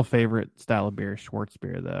real favorite style of beer is Schwartz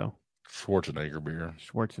beer, though. Schwarzenegger beer.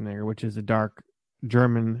 Schwarzenegger, which is a dark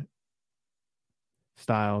German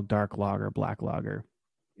style dark lager, black lager.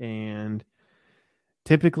 And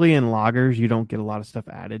typically in lagers, you don't get a lot of stuff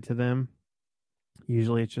added to them.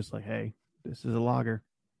 Usually it's just like, hey, this is a lager.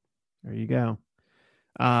 There you go.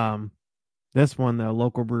 This one, the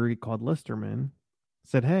local brewery called Listerman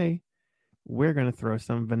said, hey, we're going to throw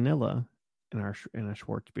some vanilla in a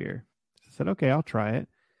Schwartz beer. So I said, okay, I'll try it.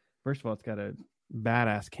 First of all, it's got a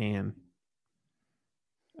badass can.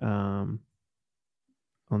 On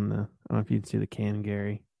the, I don't know if you can see the can,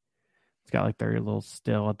 Gary. It's got like their little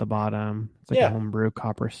still at the bottom. It's like a homebrew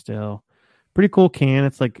copper still. Pretty cool can.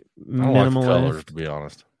 It's like minimalist. I don't like the colors, to be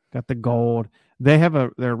honest. Got the gold. They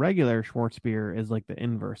have their regular Schwartz beer is like the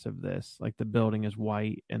inverse of this. Like the building is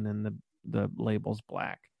white and then the label's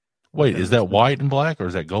black. Wait, is that white and black or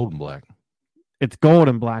is that gold and black? It's gold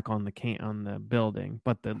and black on the can on the building,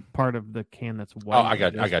 but the part of the can that's white. Oh, I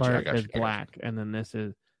got you. Is black, and then this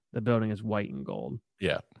is the building is white and gold.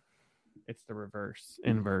 Yeah, it's the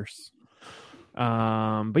inverse.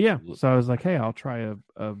 But yeah, so I was like, hey, I'll try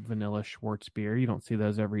a vanilla Schwartz beer. You don't see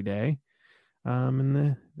those every day.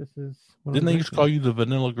 This is. Didn't they used to call you the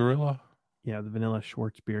Vanilla Gorilla? Yeah, the vanilla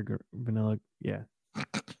Schwartz beer. Vanilla. Yeah,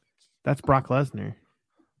 that's Brock Lesnar.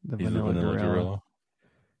 The vanilla gorilla.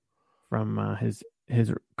 From his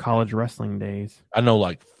college wrestling days. I know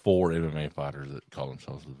like 4 MMA fighters that call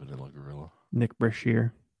themselves the Vanilla Gorilla. Nick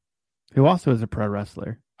Brashear, who also is a pro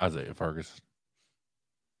wrestler. Isaiah Ferguson.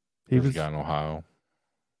 He was a guy in Ohio.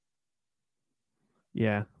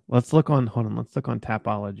 Yeah. Let's look on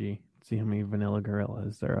Tapology. See how many Vanilla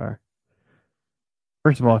Gorillas there are.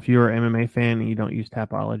 First of all, if you're an MMA fan and you don't use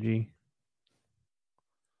Tapology.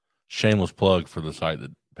 Shameless plug for the site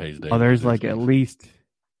that pays daily. Oh, there's like at least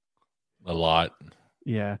a lot.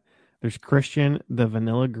 Yeah. There's Christian, the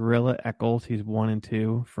Vanilla Gorilla Eccles. He's 1 and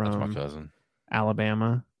 2 from That's my cousin.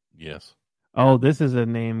 Alabama. Yes. Oh, this is a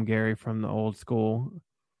name, Gary, from the old school.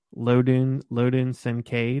 Lodun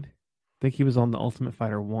Sincade. I think he was on the Ultimate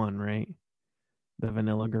Fighter 1, right? The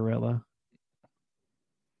Vanilla Gorilla.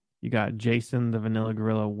 You got Jason, the Vanilla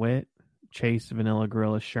Gorilla Witt. Chase, Vanilla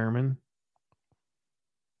Gorilla Sherman.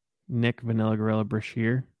 Nick, Vanilla Gorilla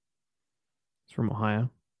Brashear. It's from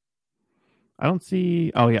Ohio. I don't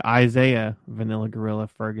see. Oh yeah, Isaiah Vanilla Gorilla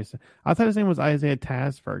Ferguson. I thought his name was Isaiah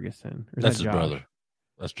Taz Ferguson. Or is That's that his Josh? brother.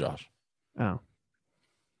 That's Josh. Oh.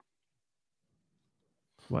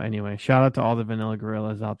 Well, anyway, shout out to all the Vanilla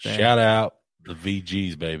Gorillas out there. Shout out the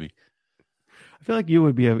VGs, baby. I feel like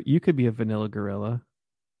you could be a Vanilla Gorilla,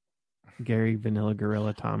 Gary Vanilla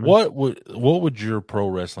Gorilla Thomas. What would your pro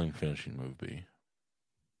wrestling finishing move be?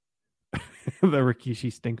 The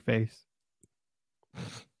Rikishi stink face.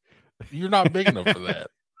 You're not big enough for that.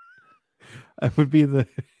 That would be the.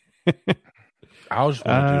 I was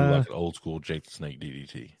want to do like an old school Jake the Snake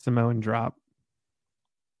DDT. Samoan drop.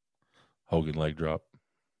 Hogan leg drop.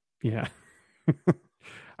 Yeah.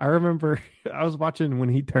 I remember I was watching when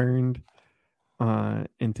he turned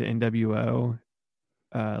into NWO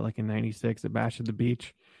like in 96 at Bash at the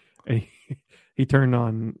Beach. And he turned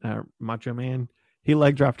on Macho Man. He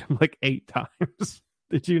leg dropped him like 8 times.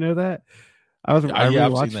 Did you know that? I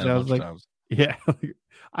rewatched it. I was like, times. Yeah.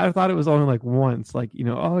 I thought it was only like once, like, he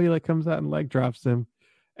like comes out and leg drops him.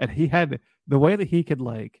 And he had the way that he could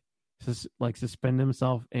like suspend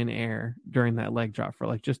himself in air during that leg drop for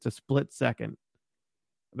like just a split second.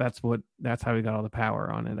 That's how he got all the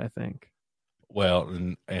power on it, I think.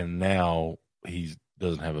 Well, and now he's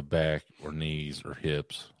doesn't have a back or knees or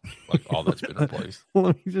hips. Like all that's been replaced.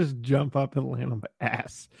 Let me just jump up and land on my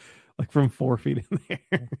ass, like from 4 feet in the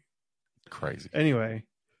air. Crazy. Anyway,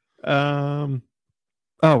 oh,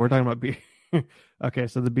 we're talking about beer. Okay,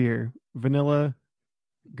 so the beer, vanilla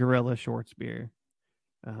Gorilla Shorts beer.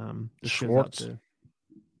 This goes out Schwartz to-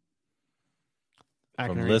 I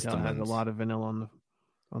from can already tell it has a Listemans. lot of vanilla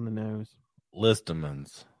on the nose.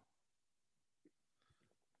 Listemans.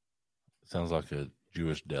 Sounds like a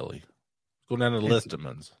Jewish deli. Go down to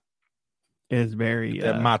Listemans. It is very Get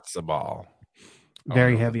that matzo ball. I don't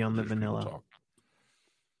very know if heavy that's on the Jewish people vanilla. talk.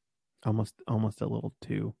 Almost a little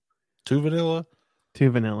too Vanilla.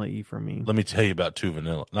 vanilla-y for me. Let me tell you about two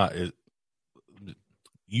vanilla. Not it.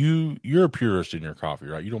 You're a purist in your coffee,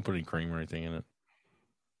 right? You don't put any cream or anything in it.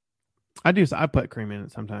 I do. I put cream in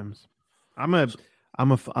it sometimes. I'm a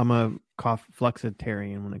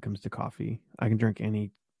flexitarian when it comes to coffee. I can drink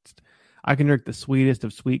the sweetest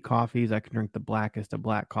of sweet coffees. I can drink the blackest of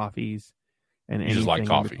black coffees, and You just like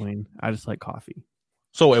anything in coffee. between. I just like coffee.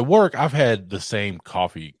 So at work, I've had the same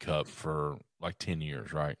coffee cup for like 10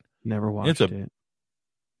 years, right? Never washed it.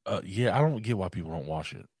 Yeah, I don't get why people don't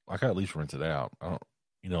wash it. Like I at least rinse it out. I don't,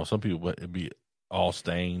 some people it'd be all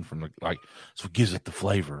stained from so it gives it the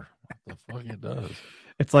flavor. What the fuck it does?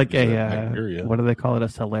 It's like Gives a that bacteria. what do they call it? A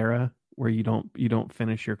Solera, where you don't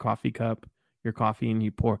finish your coffee, and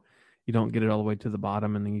you don't get it all the way to the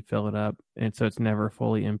bottom, and then you fill it up, and so it's never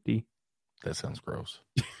fully empty. That sounds gross.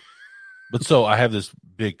 But so I have this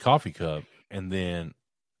big coffee cup, and then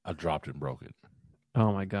I dropped it and broke it.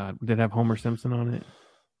 Oh my god! Did it have Homer Simpson on it?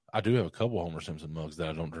 I do have a couple of Homer Simpson mugs that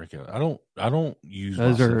I don't drink out. I don't use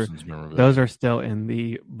Those my are- Simpsons memorabilia. Those are still in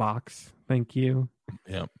the box. Thank you.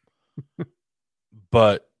 Yeah.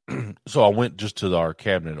 But so I went just to our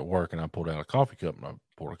cabinet at work and I pulled out a coffee cup and I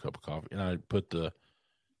poured a cup of coffee and I put the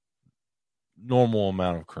normal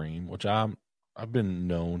amount of cream, which I've been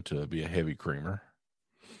known to be a heavy creamer,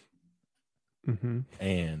 Mm-hmm.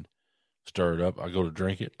 and stir it up. I go to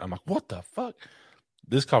drink it. I'm like, what the fuck?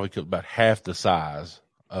 This coffee cup about half the size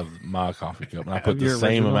of my coffee cup, and I put Of the your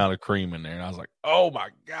same original? amount of cream in there, and I was like, oh my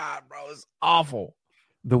god, bro, it's awful.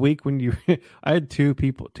 The week when I had two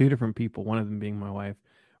different people, one of them being my wife.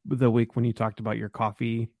 But the week when you talked about your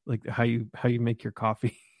coffee, like how you make your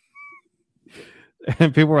coffee,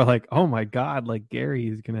 and people were like, "Oh my god, like Gary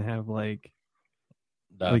is gonna have like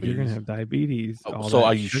you're gonna Diabetes. have diabetes." Oh, all so that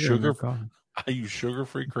I use in sugar- your coffee." I use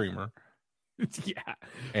sugar-free creamer, Yeah,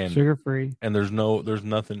 and sugar free. and there's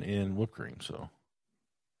nothing in whipped cream. So,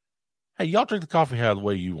 hey, y'all drink the coffee how the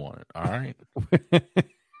way you want it. All right.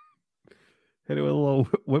 Hit it with a little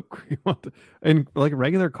whipped cream and like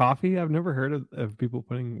regular coffee. I've never heard of people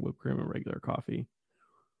putting whipped cream in regular coffee.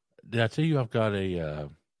 Did I tell you I've got a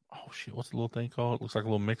oh shit, what's the little thing called? It looks like a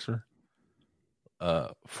little mixer.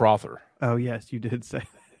 Frother. Oh yes, you did say that.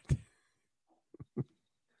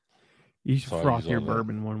 You should So I froth use your all that.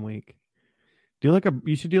 bourbon one week.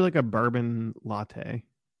 You should do like a bourbon latte.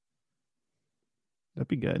 That'd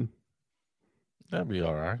be good. That'd be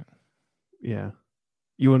all right. Yeah.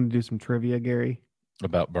 You want to do some trivia, Gary?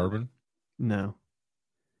 About bourbon. No.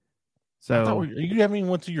 I thought So you haven't even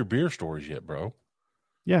went to your beer stories yet, bro.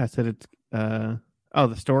 yeah, I said it's the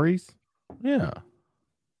stories. Yeah.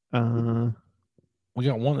 We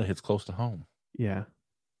got one that hits close to home. Yeah.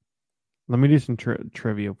 Let me do some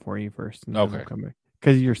trivia for you first. And then Okay. we'll come back.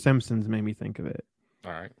 Because your Simpsons made me think of it.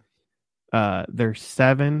 All right. There's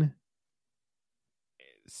 7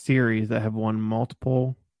 series that have won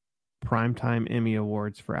multiple Primetime Emmy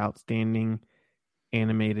Awards for Outstanding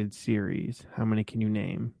Animated Series. How many can you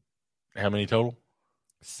name? How many total?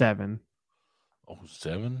 7. Oh,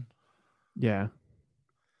 7. Yeah.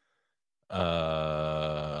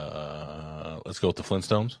 Let's go with the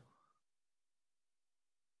Flintstones.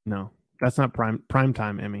 No. That's not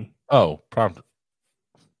Primetime Emmy. Oh, prime.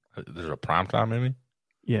 There's a primetime Emmy.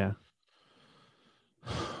 Yeah.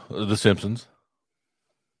 The Simpsons.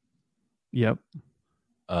 Yep.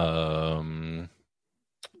 King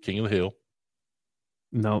of the Hill.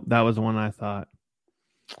 No, that was the one I thought.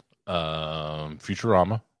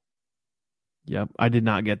 Futurama. Yep. I did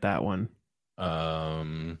not get that one.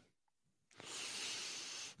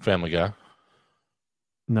 Family Guy.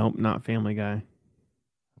 Nope, not Family Guy.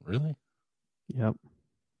 Really? Yep.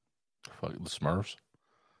 Fuck the Smurfs.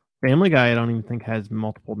 Family Guy, I don't even think has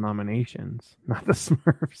multiple nominations. Not the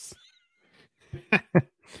Smurfs.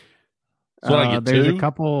 So I get there's 2. a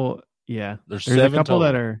couple. Yeah, There's there's 7 a couple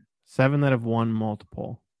total. that are 7 that have won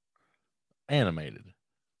multiple Animated.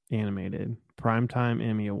 animated Primetime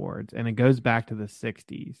Emmy Awards, and it goes back to the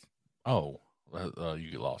 60s. Oh,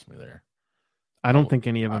 you lost me there. I don't think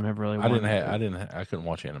any of them have really. I couldn't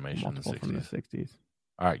watch animation in the multiple from the 60s. 60s.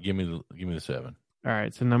 All right, give me the 7. All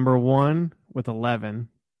right, so number 1 with 11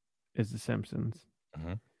 is The Simpsons.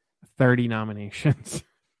 Mhm. 30 nominations.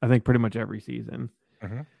 I think pretty much every season.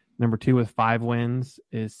 Mhm. Number 2 with 5 wins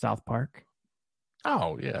is South Park.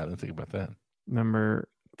 Oh yeah, I didn't think about that. Number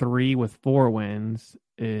 3 with 4 wins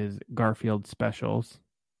is Garfield Specials.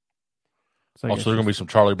 So Also, there are gonna be some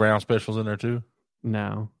Charlie Brown specials in there too.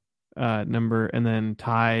 No. And then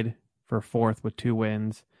tied for 4th with 2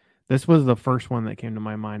 wins. This was the first one that came to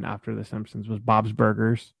my mind after The Simpsons was Bob's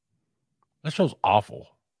Burgers. That show's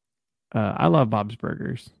awful. I love Bob's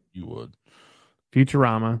Burgers. You would.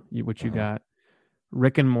 Futurama, what you got?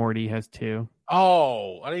 Rick and Morty has 2.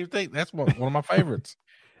 Oh, I didn't even think that's one of my favorites.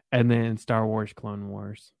 And then Star Wars Clone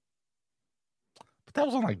Wars. But that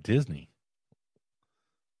was on like Disney.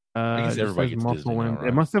 I guess everybody gets Disney now, right?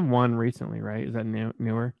 It must have won recently, right? Is that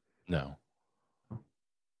newer? No.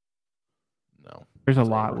 There's a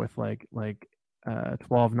lot with like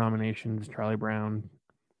 12 nominations. Charlie Brown.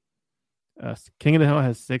 King of the Hill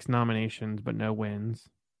has 6 nominations, but no wins.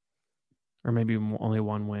 Or maybe only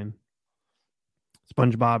 1 win.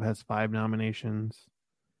 SpongeBob has 5 nominations.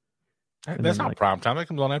 That's not prime time. That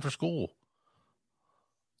comes on after school.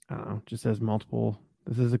 I don't know. It just says multiple.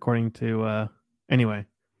 This is according to... anyway.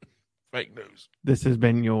 Fake news. This has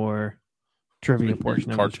been your trivia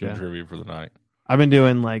portion of the show. Cartoon trivia for the night. I've been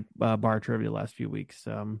doing like bar trivia the last few weeks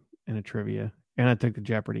in a trivia. And I took the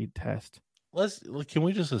Jeopardy test. Can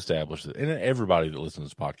we just establish it? And everybody that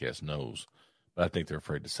listens to this podcast knows, but I think they're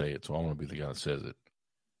afraid to say it, so I want to be the guy that says it.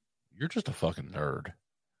 You're just a fucking nerd.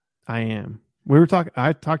 I am.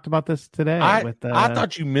 I talked about this today. I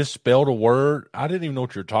thought you misspelled a word. I didn't even know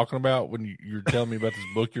what you were talking about when you were telling me about this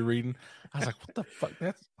book you're reading. I was like, what the fuck?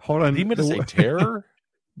 Hold on. Did he mean to say terror?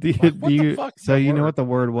 So you know what the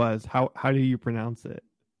word was. How do you pronounce it?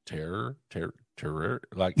 Terror,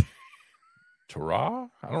 like terroir?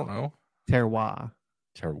 I don't know. Terroir.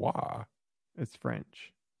 It's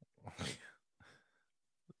French.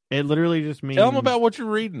 It literally just means... Tell them about what you're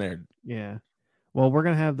reading there. Yeah. Well, we're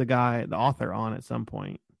going to have the author on at some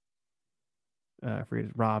point. I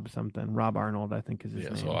forget, Rob Arnold, I think is his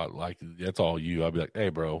name. So that's all you. I'll be like, hey,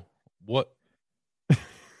 bro, what?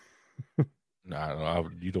 No,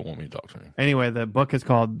 you don't want me to talk to him. Anyway, the book is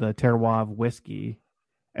called The Terroir of Whiskey.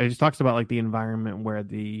 And it just talks about like the environment where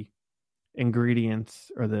the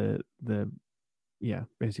ingredients or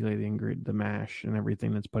basically the mash and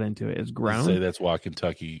everything that's put into it is grown. Say that's why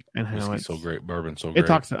Kentucky and how whiskey's so great, bourbon's so great. It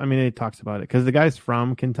talks about it because the guy's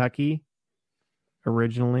from Kentucky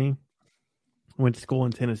originally, went to school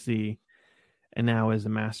in Tennessee, and now is a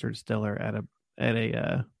master distiller at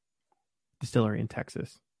a distillery in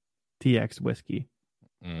Texas, TX Whiskey,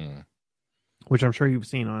 which I'm sure you've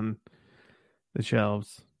seen on the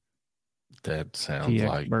shelves. That sounds TX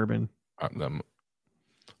like bourbon.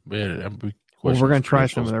 We're going to try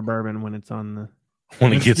some of their brbon when it's on the...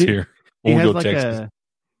 When it gets here. He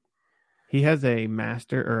has a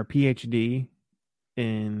master or a PhD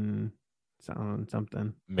in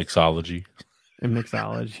something. Mixology. In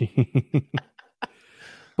mixology.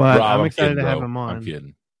 But Rob, I'm excited to have him on. I'm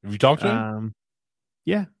kidding. Have you talked to him?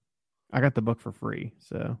 Yeah. I got the book for free,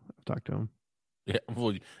 so I've talked to him. Yeah.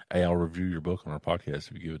 Well, hey, I'll review your book on our podcast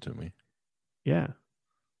if you give it to me. Yeah.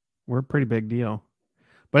 We're a pretty big deal.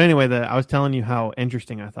 But anyway, I was telling you how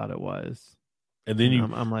interesting I thought it was. And then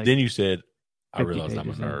you said, I realized I'm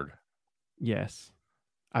a nerd. Yes.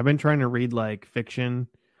 I've been trying to read like fiction,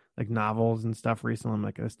 like novels and stuff recently. I'm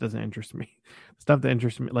like, this doesn't interest me. Stuff that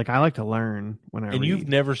interests me. Like I like to learn when I read. And you've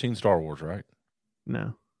never seen Star Wars, right?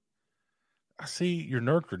 No. I see your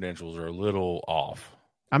nerd credentials are a little off.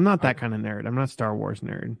 I'm not that kind of nerd. I'm not a Star Wars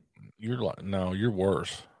nerd. You're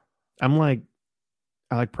worse. I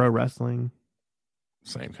like pro wrestling.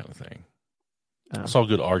 Same kind of thing. I saw a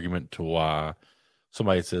good argument to why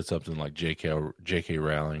somebody said something like J.K.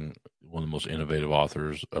 Rowling, one of the most innovative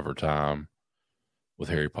authors of her time with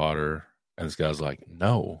Harry Potter. And this guy's like,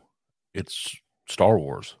 no, it's Star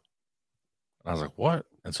Wars. And I was like, what?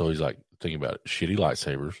 And so he's like, thinking about it. Shitty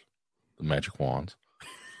lightsabers, the magic wands,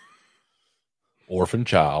 orphan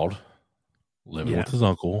child, living with his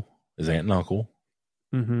aunt and uncle,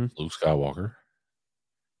 Luke Skywalker.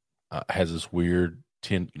 Has this weird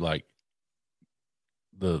like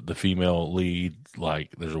the female lead,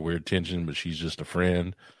 like there's a weird tension, but she's just a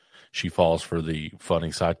friend. She falls for the funny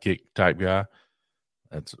sidekick type guy.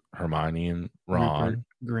 That's Hermione and Ron.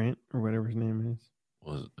 Grant or whatever his name is.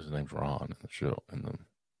 Well, his name's Ron in the show, in the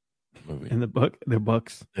movie. In the book, the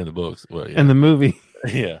books. In the books. Well, yeah. In the movie.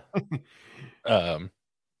 Yeah. And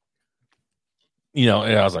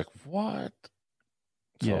I was like, what?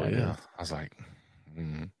 So Yeah, it yeah, is. I was like,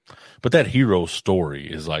 but that hero story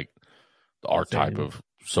is like the archetype Insane. of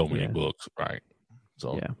so many Yeah. books, right?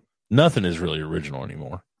 So Yeah. nothing is really original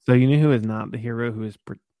anymore. So you know who is not the hero? Who is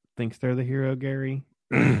thinks they're the hero? Gary.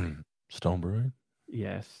 Stone Brewing.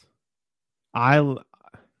 Yes. I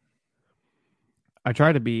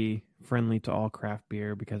try to be friendly to all craft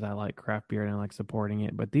beer because I like craft beer and I like supporting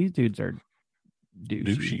it. But these dudes are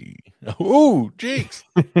douchey. Ooh, jinx.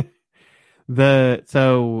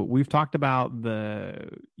 So we've talked about the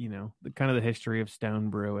kind of the history of Stone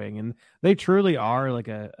Brewing, and they truly are like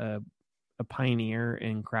a pioneer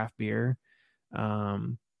in craft beer.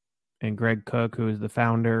 And Greg Cook, who is the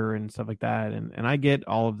founder and stuff like that, and I get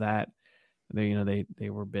all of that. They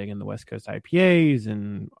were big in the West Coast IPAs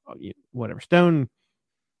and whatever. Stone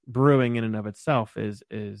Brewing in and of itself is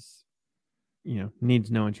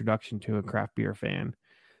needs no introduction to a craft beer fan.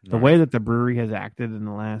 The way that the brewery has acted in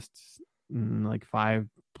the last like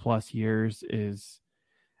 5+ years is,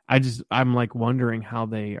 I'm like wondering how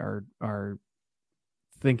they are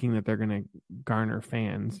thinking that they're going to garner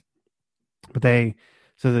fans. But the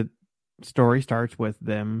story starts with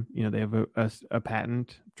them, they have a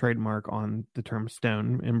patent trademark on the term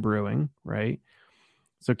stone in brewing, right?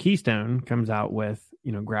 So Keystone comes out with,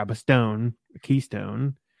 grab a stone, a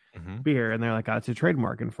Keystone beer, and they're like, oh, it's a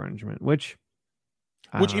trademark infringement, which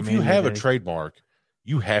if you have a trademark,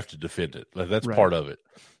 you have to defend it. Like, that's part of it.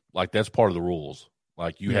 Like, that's part of the rules.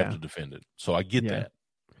 Like, you have to defend it. So I get that.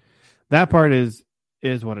 That part is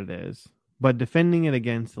what it is. But defending it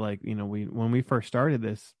against, like, when we first started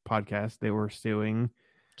this podcast, they were suing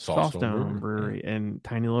Softstone Brewery and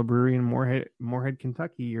tiny little brewery in Moorhead,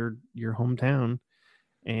 Kentucky, your hometown.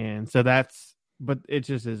 And so but it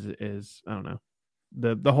just is I don't know,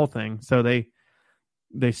 the whole thing. So they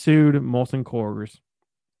sued Molson Coors.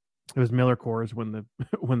 It was Miller Coors when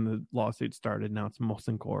the lawsuit started. Now it's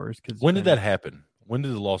Molson Coors. When did that happen? When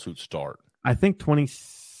did the lawsuit start? I think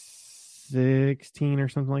 2016 or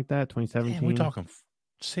something like that. 2017. Damn, we talking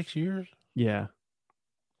 6 years? Yeah.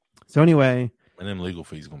 So anyway, and then legal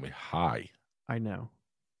fees gonna be high. I know.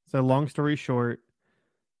 So long story short,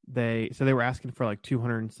 they were asking for like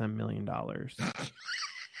 $200 million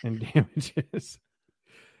in damages.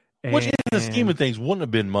 Which in the scheme of things wouldn't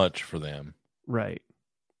have been much for them. Right.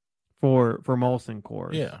 For Molson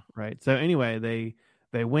Coors. Yeah. Right. So anyway,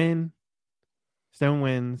 they win. Stone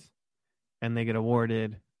wins, and they get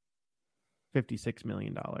awarded $56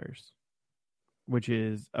 million, which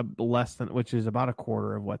is about a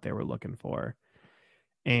quarter of what they were looking for.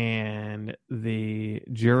 And the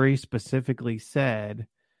jury specifically said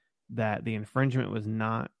that the infringement was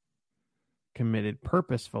not committed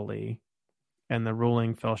purposefully, and the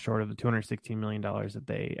ruling fell short of the $216 million that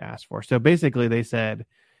they asked for. So basically they said,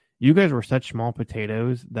 you guys were such small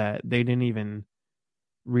potatoes that they didn't even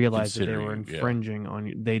realize that they were infringing on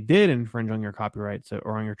you. They did infringe on your copyright,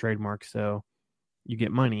 or on your trademark. So you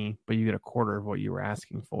get money, but you get a quarter of what you were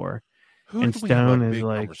asking for. Who and Stone is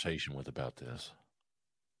like conversation with about this.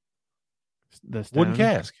 The Stone? Wooden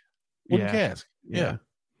cask. Cask. Yeah.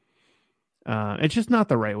 It's just not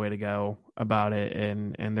the right way to go about it,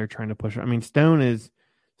 and they're trying to push. I mean, Stone is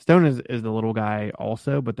the little guy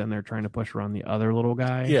also, but then they're trying to push around the other little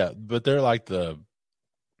guy. Yeah, but they're like the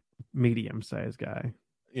medium-sized guy.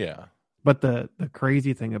 Yeah. But the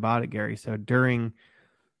crazy thing about it, Gary, so during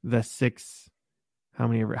the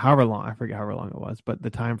however long, I forget however long it was, but the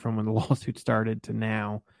time from when the lawsuit started to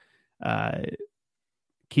now,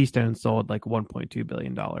 Keystone sold like $1.2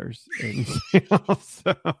 billion in sales.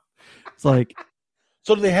 So it's like,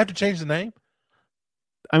 so do they have to change the name?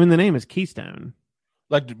 I mean, the name is Keystone.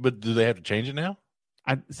 Like, but do they have to change it now?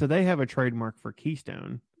 So they have a trademark for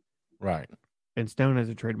Keystone, right? And Stone has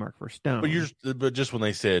a trademark for Stone. But just when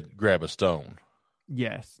they said grab a stone,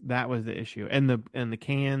 yes, that was the issue. And the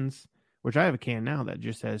cans, which I have a can now that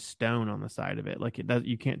just says Stone on the side of it. Like, it does,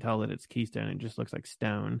 you can't tell that it's Keystone. It just looks like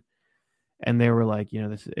Stone. And they were like,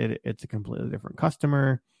 it's a completely different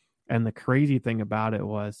customer. And the crazy thing about it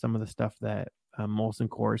was some of the stuff that Molson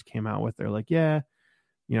Coors came out with. They're like, yeah,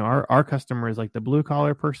 our customer is like the blue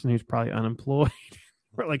collar person who's probably unemployed.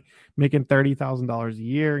 We're like making $30,000 a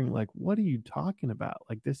year. And you're like, what are you talking about?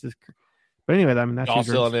 Like, this is, but anyway, I mean, that's y'all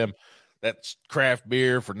selling them that's craft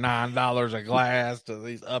beer for $9 a glass to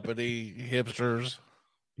these uppity hipsters.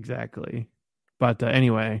 Exactly. But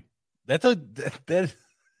anyway, that's like a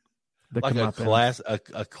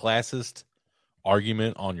classist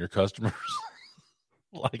argument on your customers.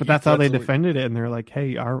 Like, but that's how they defended it, and they're like,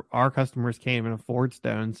 "Hey, our customers can't even afford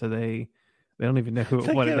Stone, so they don't even know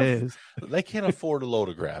what it is. They can't afford a load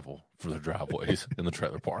of gravel for their driveways in the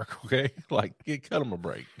trailer park. Okay, like, cut them a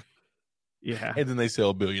break." Yeah. And then they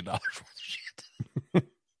sell $1 billion worth of shit.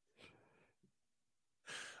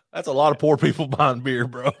 That's a lot of poor people buying beer,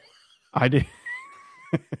 bro. I do.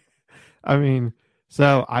 I mean,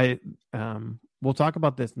 so we'll talk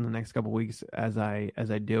about this in the next couple of weeks as I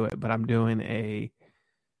do it, but I'm doing a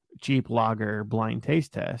cheap lager blind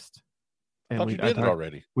taste test. I thought you did it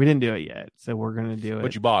already. We didn't do it yet, so we're gonna do it.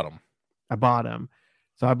 But you bought them. I bought them.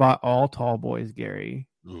 So I bought all tall boys, Gary.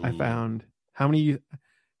 Ooh. I found how many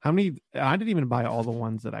I didn't even buy all the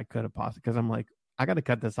ones that I could have possibly, because I'm like, I got to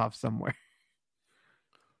cut this off somewhere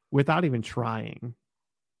without even trying.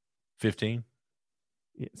 15?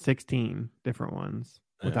 16 different ones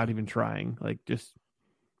without even trying. Like just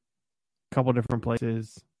a couple different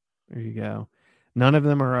places. There you go. None of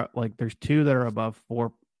them are like, there's two that are above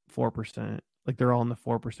 4%. Like they're all in the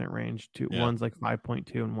 4% range. One's like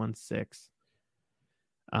 5.2 and one's 6.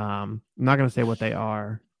 I'm not going to say what they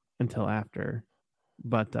are until after,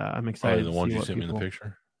 but I'm excited. The ones you sent me in the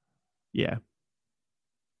picture? Yeah.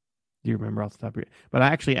 Do you remember off the top of your head? But I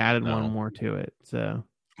actually added one more to it. So,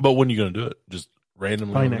 but when are you going to do it? Just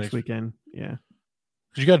randomly? Probably next weekend. Yeah.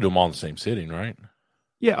 Because you got to do them all in the same sitting, right?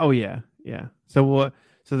 Yeah. Oh, yeah. Yeah. So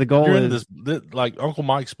the goal is this, like Uncle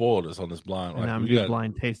Mike spoiled us on this blind. And I'm doing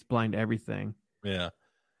blind taste, blind everything. Yeah.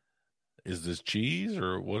 Is this cheese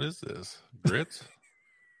or what is this? Grits?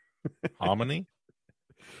 Hominy?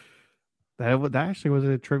 That actually was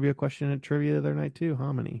a trivia question at trivia the other night too.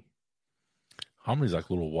 Hominy. Homony's like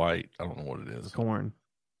little white. I don't know what it is. Corn.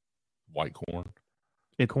 White corn.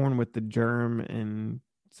 Yeah, corn with the germ and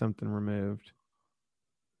something removed.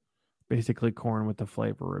 Basically, corn with the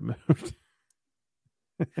flavor removed.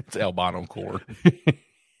 It's albino corn.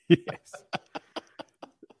 Yes.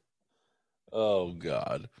 Oh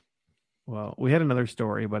God. Well, we had another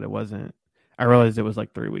story, but it wasn't. I realized it was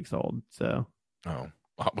like 3 weeks old. So. Oh,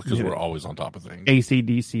 because we're always on top of things.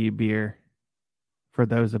 AC/DC beer for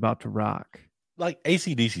those about to rock. Like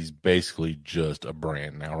AC/DC is basically just a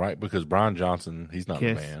brand now, right? Because Brian Johnson, he's not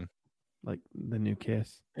Kiss. a man. Like the new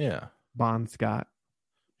Kiss. Yeah. Bon Scott.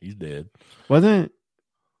 He's dead. There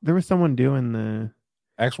was someone doing the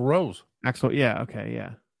Axl Rose. Yeah, okay,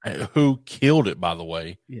 yeah. Who killed it, by the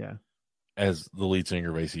way. Yeah. As the lead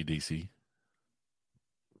singer of AC/DC.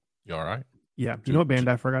 You all right? Yeah. You know what band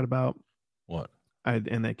I forgot about? What?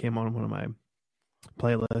 And that came on one of my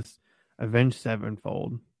playlists. Avenged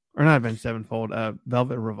Sevenfold. Or not Avenged Sevenfold,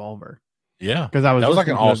 Velvet Revolver. Yeah. Because that was like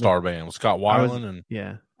an all-star band with Scott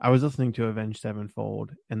Weiland. I was listening to Avenged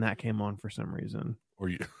Sevenfold, and that came on for some reason. Or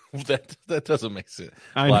you that doesn't make sense.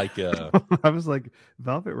 I was like,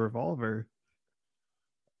 Velvet Revolver.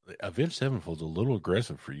 Avenged Sevenfold's a little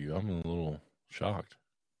aggressive for you. I'm a little shocked.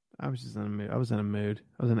 I was just in a mood. I was in a mood.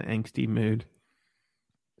 I was in an angsty mood.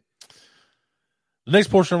 The next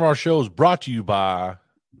portion of our show is brought to you by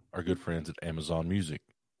our good friends at Amazon Music.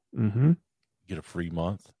 Mm-hmm. Get a free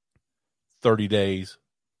month, 30 days,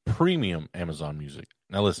 premium Amazon Music.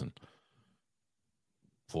 Now listen,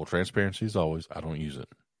 full transparency as always, I don't use it.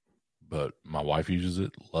 But my wife uses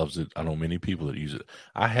it, loves it. I know many people that use it.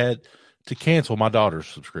 I had to cancel my daughter's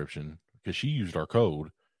subscription because she used our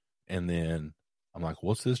code. And then I'm like,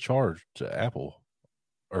 what's this charge to Apple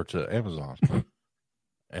or to Amazon?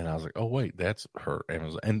 And I was like, oh, wait, that's her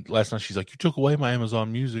Amazon. And last night she's like, you took away my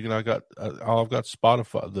Amazon Music and I've got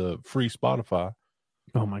Spotify, the free Spotify.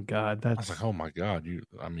 Oh my God. I was like, oh my God,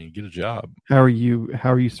 get a job. How are you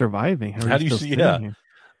surviving? How do you see? Yeah.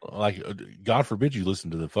 Like, God forbid you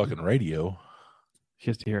listen to the fucking radio.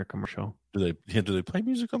 Just to hear a commercial. Do they play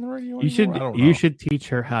music on the radio anymore? You should teach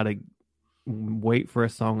her how to wait for a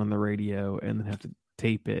song on the radio and then have to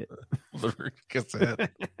tape it.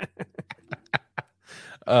 Cassette.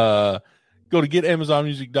 Go to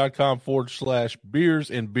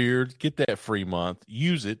getamazonmusic.com/beers and beards. Get that free month.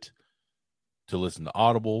 Use it to listen to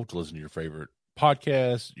Audible, to listen to your favorite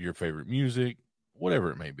podcast, your favorite music,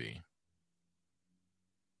 whatever it may be.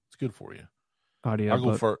 It's good for you. Audio. I'll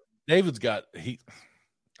go for David's got he's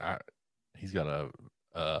got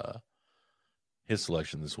his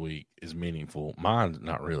selection this week is meaningful. Mine,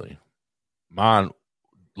 not really. Mine,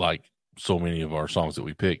 like so many of our songs that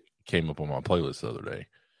we picked, came up on my playlist the other day.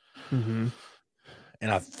 Mm-hmm.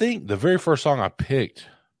 And I think the very first song I picked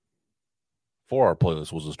for our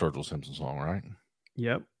playlist was a Sturgill Simpson song, right?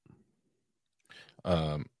 Yep.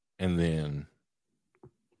 And then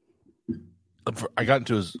I got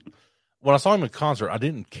into when I saw him in concert, I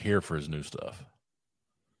didn't care for his new stuff.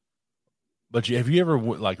 But have you ever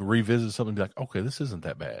revisit something and be like, okay, this isn't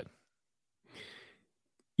that bad?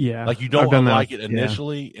 Yeah. Like you don't like it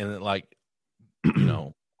initially, and then like I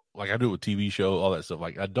do it with TV show, all that stuff.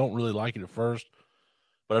 Like I don't really like it at first,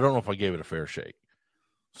 but I don't know if I gave it a fair shake.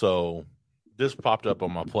 So this popped up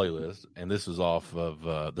on my playlist, and this is off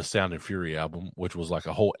of the Sound and Fury album, which was like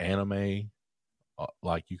a whole anime.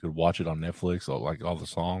 Like you could watch it on Netflix, like all the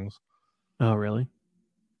songs. Oh, really?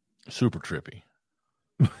 Super trippy.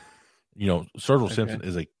 Sturgill Simpson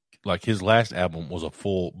is like his last album was a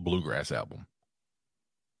full bluegrass album.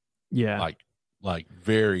 Yeah. Like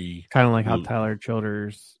very kind of like how Tyler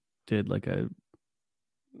Childers did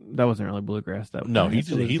that wasn't really bluegrass.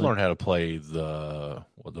 He learned how to play the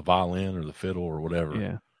violin or the fiddle or whatever.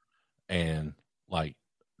 Yeah. And like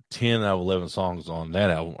 10 out of 11 songs on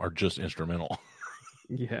that album are just instrumental.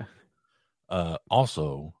 Yeah.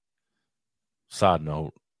 Also, side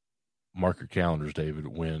note, mark your calendars, David,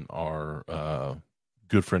 when our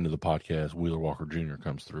good friend of the podcast, Wheeler Walker Jr.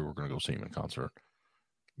 comes through, we're going to go see him in concert.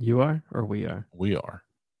 You are, or we are? We are.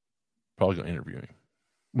 Probably going to interview him.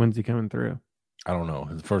 When's he coming through? I don't know.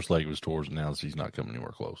 His first leg of his tours announced he's not coming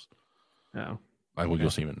anywhere close. Oh. Like we go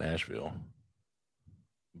see him in Nashville.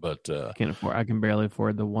 But I can barely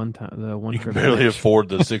afford the one time. You can barely afford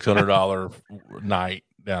the $600 night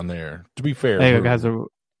down there. To be fair, hey, guys,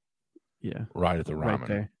 right at the Ryman. Right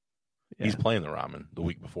there. Yeah. He's playing the Ryman the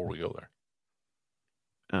week before we go there.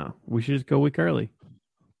 Oh, we should just go a week early.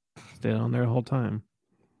 Stay on there the whole time.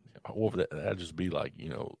 Well, that'd just be like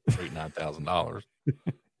 $8,000-$9,000.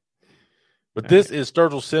 But this is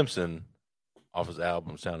Sturgill Simpson off his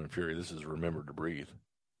album Sound and Fury. This is Remember to Breathe.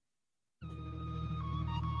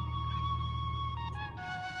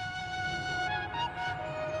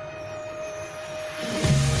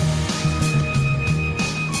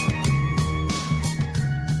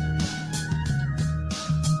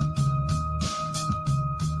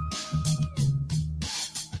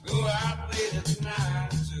 Go out late at night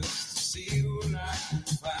just to see what I can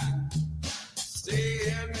find.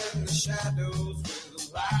 Staying in the shadows where the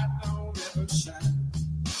light don't ever shine.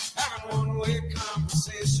 Having one-way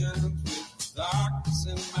conversations with the darkness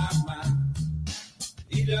in my mind.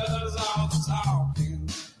 He does all the talking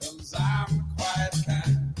because I'm the quiet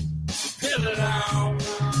kind. So pin it down,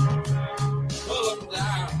 pull him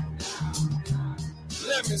down.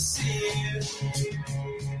 Let me see it,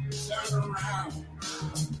 turn around.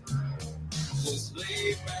 Just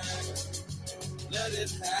lay back, let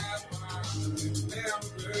it happen,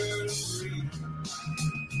 remember to breathe.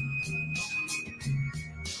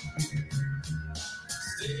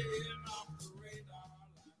 Staying off the radar.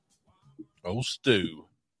 Oh, Stu,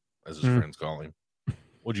 as his friends call him.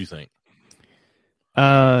 What'd you think?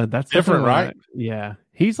 That's different, right? Yeah.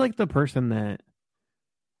 He's like the person that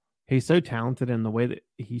he's so talented in the way that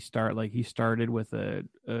he started with a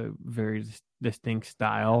very distinct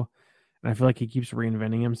style. And I feel like he keeps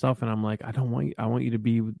reinventing himself. And I'm like, I want you to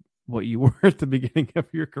be what you were at the beginning of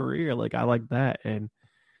your career. Like, I like that. And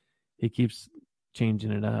he keeps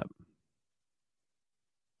changing it up.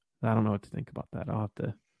 I don't know what to think about that. I'll have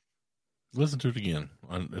to listen to it again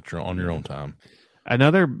on your own time. A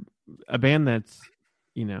band that's,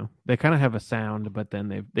 they kind of have a sound, but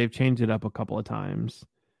then they've changed it up a couple of times.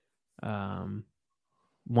 One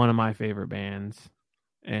of my favorite bands.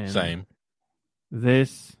 And same.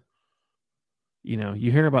 This,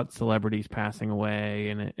 you hear about celebrities passing away,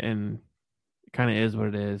 and it kind of is what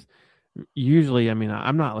it is. Usually,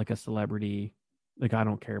 I'm not like a celebrity. Like, I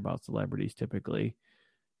don't care about celebrities typically.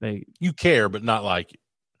 You care, but not like.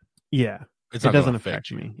 Yeah, it doesn't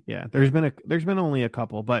affect me. Yeah, there's been only a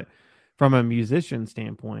couple, but from a musician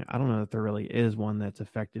standpoint, I don't know that there really is one that's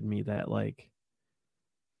affected me that like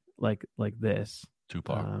this.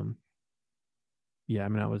 Tupac. Yeah,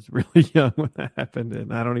 I was really young when that happened,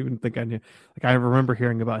 and I don't even think I knew. Like, I remember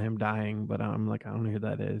hearing about him dying, but I'm like, I don't know who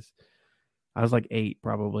that is. I was like 8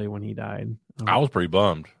 probably when he died. I was pretty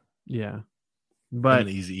bummed. Yeah, but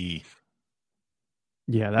Easy.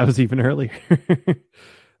 Yeah, that was even earlier.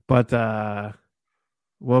 But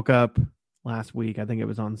woke up last week. I think it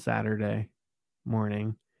was on Saturday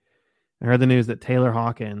morning. I heard the news that Taylor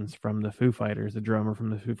Hawkins from the Foo Fighters, the drummer from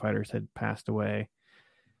the Foo Fighters, had passed away.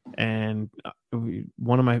 And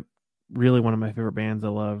one of my favorite bands. I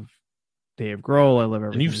love Dave Grohl. I love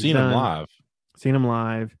everything. And you've seen him live. Seen him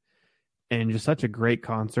live, and just such a great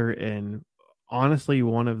concert. And honestly,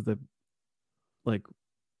 one of the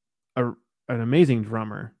an amazing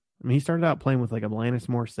drummer. He started out playing with like Alanis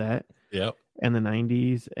Morissette. Yep. In the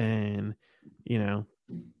 90s, and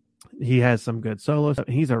he has some good solos.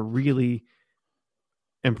 He's a really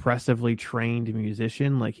impressively trained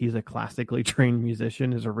musician. Like, he's a classically trained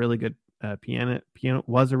musician. Is a really good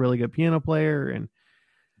was a really good piano player, and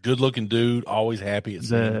good looking dude, always happy at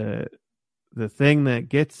the thing that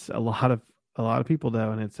gets a lot of people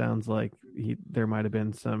though, and it sounds like there might have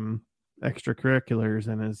been some extracurriculars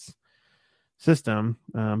in his system.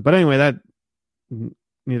 But anyway,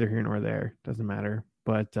 neither here nor there. Doesn't matter.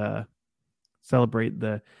 But celebrate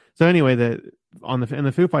the. So anyway, in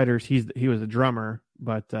the Foo Fighters, he was a drummer,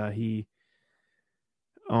 but he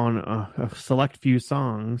on a select few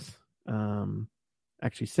songs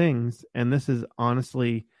actually sings. And this is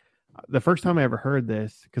honestly the first time I ever heard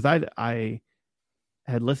this, because I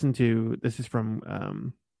had listened to, this is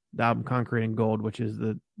from the album Concrete and Gold, which is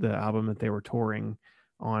the album that they were touring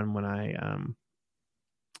on when I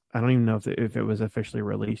don't even know if it was officially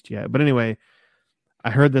released yet. But anyway, I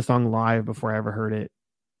heard this song live before I ever heard it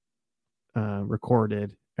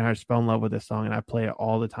recorded, and I just fell in love with this song, and I play it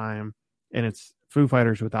all the time. And it's Foo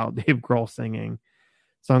Fighters without Dave Grohl singing.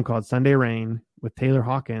 A song called Sunday Rain with Taylor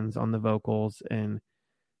Hawkins on the vocals, and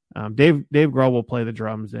Dave Grohl will play the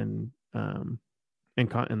drums in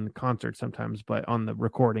the concert sometimes, but on the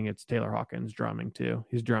recording it's Taylor Hawkins drumming too.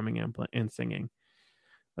 He's drumming and singing,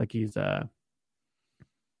 like he's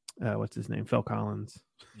what's his name, Phil Collins.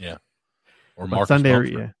 Yeah, or Marcus Sunday.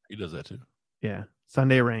 Mumford. Yeah, He does that too. yeah.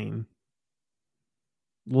 Sunday Rain.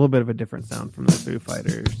 A little bit of a different sound from the Foo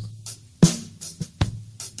Fighters.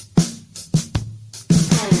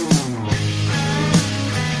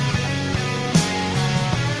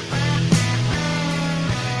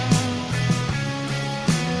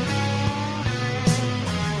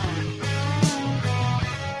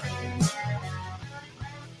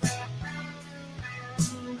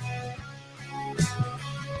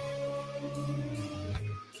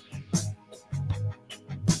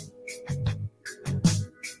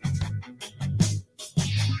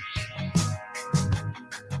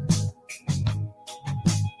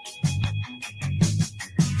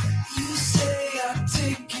 You say I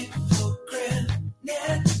take it for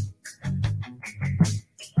granted.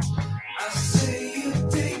 I say you're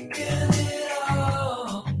taking it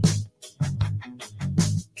all.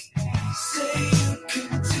 Say you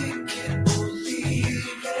can take it or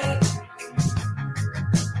leave it.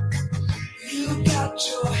 You got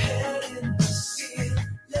your head in the ceiling.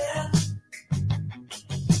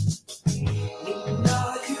 When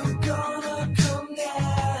are you gonna come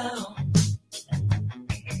down?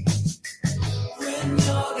 When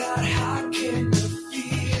you're that high, can you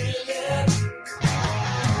feel it?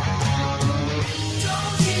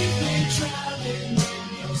 Don't leave me drowning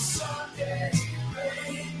in your Sunday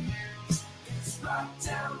rain. It's right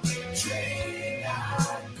down the drain I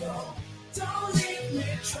go. Don't leave me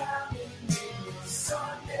drowning in your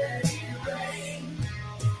Sunday rain.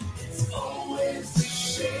 It's always a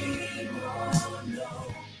shame, oh no.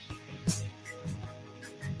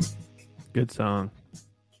 Good song.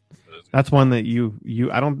 That's one that you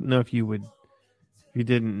I don't know if you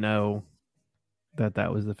didn't know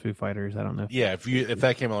that was the Foo Fighters. I don't know. Yeah, if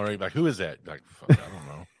that came on, like, who is that? Like, fuck, I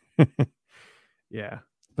don't know. Yeah,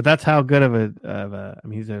 but that's how good of a. I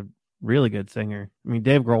mean, he's a really good singer. I mean,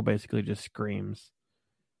 Dave Grohl basically just screams.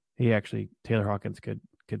 Taylor Hawkins could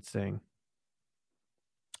sing.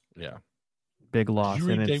 Yeah. Big loss. Did you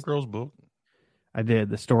read and Dave Grohl's book? I did,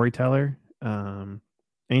 The Storyteller, and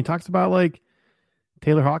he talks about like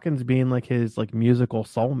Taylor Hawkins being like his like musical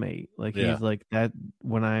soulmate. Like Yeah. he's like that.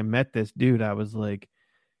 When I met this dude, I was like,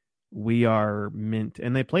 we are meant.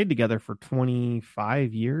 And they played together for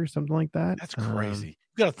 25 years, something like that. That's crazy.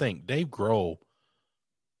 You got to think, Dave Grohl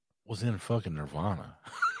was in fucking Nirvana.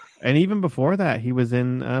 And even before that, he was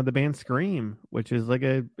in the band Scream, which is like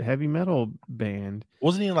a heavy metal band.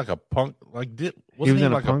 Wasn't he in like a punk? Like, He was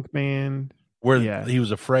in like a punk band. where Yeah. he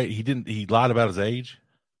was afraid? He lied about his age.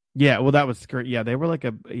 Yeah, well, that was Scream. Yeah, they were like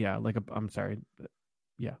I'm sorry.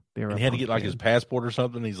 Yeah, they were. And a he had to punk get like his band. passport or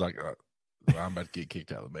something. He's like, I'm about to get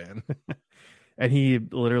kicked out of the band. And he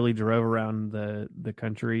literally drove around the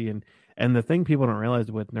country. And the thing people don't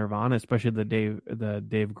realize with Nirvana, especially the Dave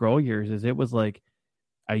Grohl years, is it was like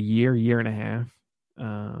a year and a half.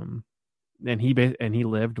 And he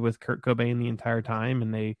lived with Kurt Cobain the entire time.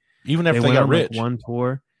 And Even after they went got on rich. like one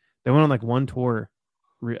tour. They went on like one tour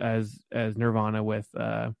as Nirvana with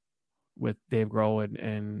Dave Grohl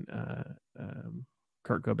and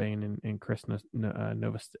Kurt Cobain and Chris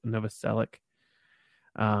Novoselic.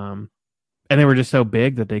 And they were just so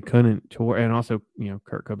big that they couldn't tour. And also,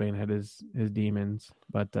 Kurt Cobain had his demons.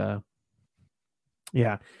 But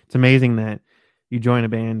yeah, it's amazing that you join a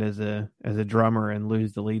band as a drummer and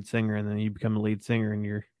lose the lead singer, and then you become the lead singer and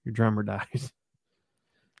your drummer dies.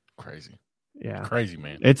 Crazy. Yeah, Crazy,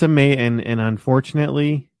 man. it's amazing. And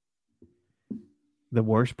unfortunately, the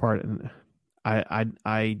worst part, and I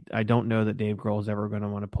don't know that Dave Grohl is ever going to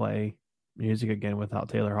want to play music again without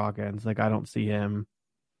Taylor Hawkins. Like, I don't see him.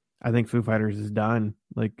 I think Foo Fighters is done.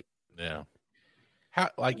 Like, Yeah. How,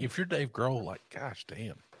 like, if you're Dave Grohl, like, gosh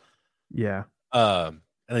damn. yeah. And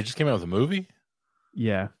they just came out with a movie.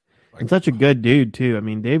 Yeah. Like, And such a good dude too. I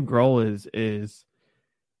mean, Dave Grohl is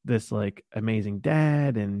this like amazing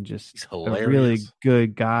dad and just he's a really hilarious.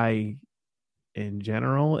 good guy in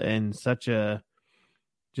general, and such a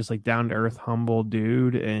just like down to earth, humble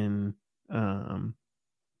dude. And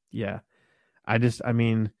yeah, I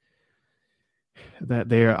mean, that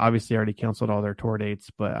they are obviously already canceled all their tour dates,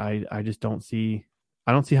 but I just don't see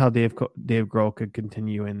how Dave Grohl could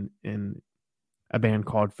continue in a band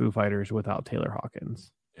called Foo Fighters without Taylor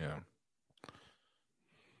Hawkins. Yeah.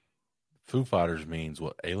 Foo Fighters means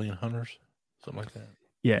what? Alien hunters? Something like that?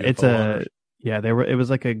 Yeah, UFO it's hunters? it was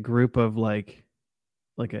like a group of like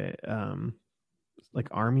a like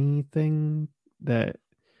army thing that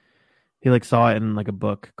he like saw it in like a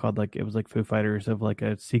book called like, it was like Foo Fighters of like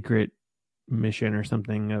a secret mission or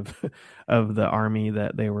something of of the army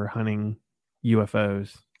that they were hunting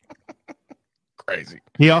UFOs. Crazy.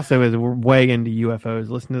 He also is way into UFOs.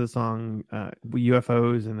 Listen to the song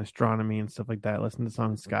UFOs and astronomy and stuff like that. Listen to the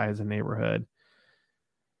song Sky is a Neighborhood.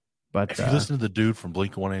 But If you listen to the dude from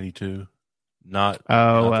Blink 182, not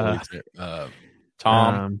oh, not the lead singer,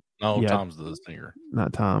 Tom. No, yeah. Tom's the singer.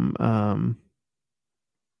 Not Tom.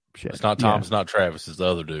 Shit. It's not Tom. It's not Travis. It's the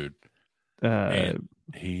other dude. And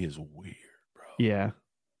he is weird, bro. Yeah.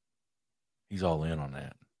 He's all in on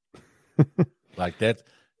that. Like that.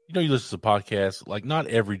 You know, you listen to podcasts. Like, not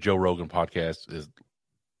every Joe Rogan podcast is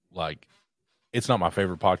like. It's not my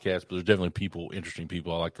favorite podcast, but there's definitely interesting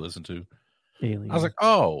people I like to listen to. Alien. I was like,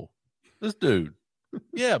 oh, this dude.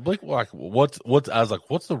 Yeah, Blink. Like, what's? I was like,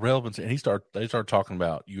 what's the relevance? And they started talking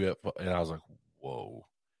about UFO, and I was like, whoa,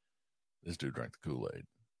 this dude drank the Kool-Aid.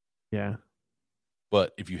 Yeah.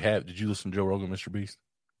 But did you listen to Joe Rogan, Mr. Beast?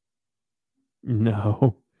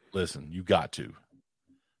 No. Listen, you got to.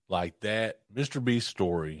 Like that Mr. Beast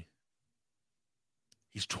story.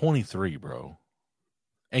 He's 23, bro,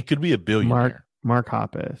 and could be a billionaire. Mark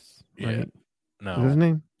Hoppus. Yeah. Right? No, Is his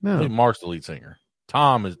name? I No. think Mark's the lead singer.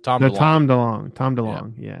 Tom No, DeLonge. Tom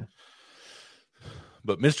DeLonge. Yeah.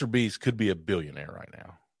 But Mr. Beast could be a billionaire right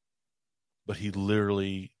now. But he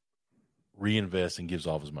literally reinvests and gives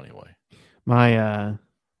all of his money away. My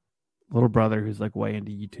little brother, who's like way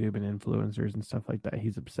into YouTube and influencers and stuff like that,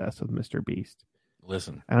 he's obsessed with Mr. Beast.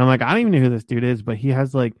 Listen. And I'm like, I don't even know who this dude is, but he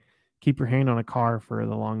has like keep your hand on a car for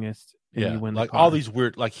the longest. And Yeah. you win Like the all car. these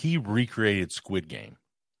weird, like he recreated Squid Game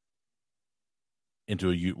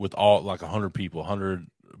with all like 100 people,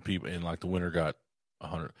 and like the winner got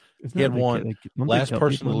 100. Isn't He had that like- one. like, don't they Last kill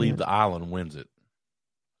person to people in leave it? the island wins it.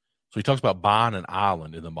 So he talks about buying an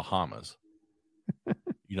island in the Bahamas.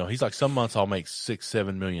 You know, he's like, some months I'll make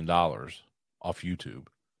 $6-7 million off YouTube,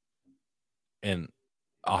 and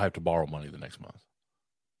I'll have to borrow money the next month.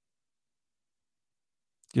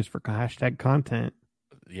 Just for hashtag content.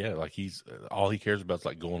 Yeah, like all he cares about is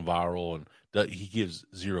like going viral, and he gives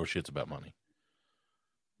zero shits about money,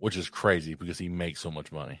 which is crazy because he makes so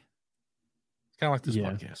much money. It's kind of like this Yeah.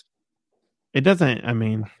 podcast. It doesn't, I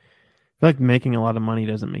mean, I feel like making a lot of money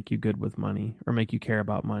doesn't make you good with money or make you care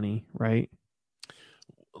about money, right?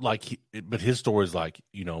 Like, but his story is like,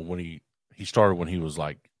 you know, when he started when he was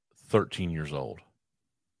like 13 years old.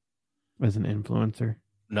 As an influencer.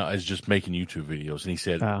 No, it's just making YouTube videos. And he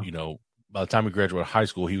said, Oh. you know, by the time he graduated high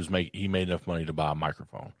school, he made enough money to buy a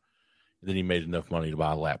microphone. And then he made enough money to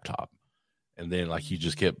buy a laptop. And then like he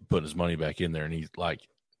just kept putting his money back in there. And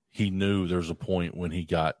he knew there was a point when he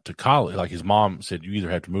got to college. Like his mom said, you either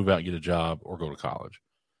have to move out and get a job or go to college.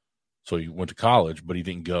 So he went to college, but he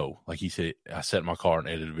didn't go. Like he said, I sat in my car and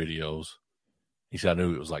edited videos. He said, I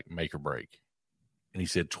knew it was like make or break. And he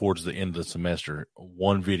said towards the end of the semester,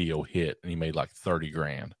 one video hit and he made like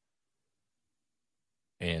 $30,000.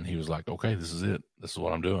 And he was like, okay, this is it. This is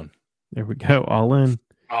what I'm doing. There we go. All in.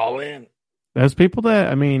 All in. Those people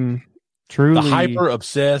that, I mean, truly. The hyper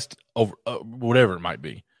obsessed over whatever it might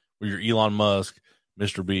be. Where you're Elon Musk,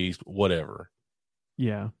 Mr. Beast, whatever.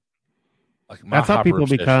 Yeah. Like That's how people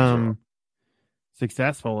hyper-obsessions become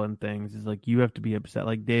successful in things, is like you have to be upset.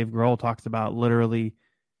 Like Dave Grohl talks about literally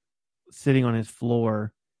sitting on his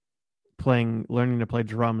floor learning to play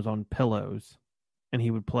drums on pillows, and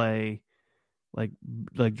he would play like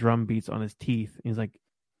drum beats on his teeth. He's like,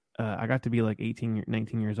 I got to be like 18,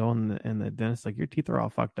 19 years old, and the dentist like, your teeth are all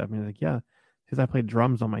fucked up. And he's like, yeah, because I played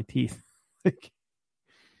drums on my teeth. Like,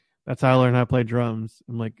 that's how I learned how to play drums.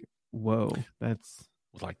 I'm like, whoa, that's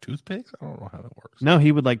with like toothpicks. I don't know how that works. no.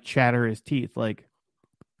 He would like chatter his teeth, like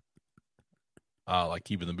like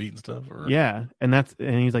keeping the beat and stuff. Or... yeah, and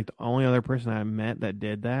he's like, the only other person I met that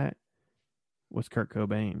did that was Kurt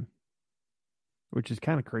Cobain, which is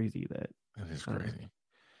kind of crazy. That is crazy.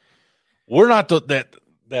 We're not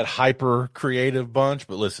that hyper creative bunch,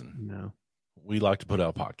 but listen, no, we like to put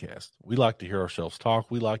out podcasts. We like to hear ourselves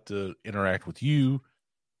talk. We like to interact with you.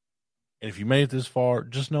 And if you made it this far,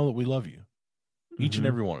 just know that we love you. Each and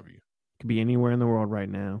every one of you. Could be anywhere in the world right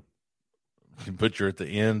now. But you're at the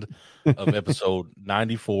end of episode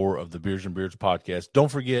 94 of the Beers and Beards podcast.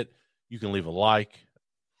 Don't forget, you can leave a like,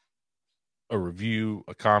 a review,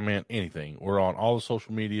 a comment, anything. We're on all the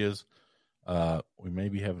social medias. We may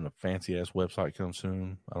be having a fancy ass website come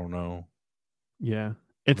soon. I don't know. Yeah,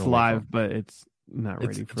 it's live, but it's not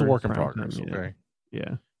ready. It's a work in progress. Okay.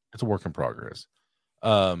 Yeah, it's a work in progress.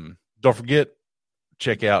 Don't forget,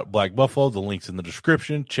 check out Black Buffalo. The link's in the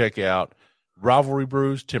description. Check out Rivalry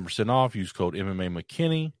Brews, 10% off. Use code MMA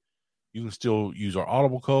McKinney. You can still use our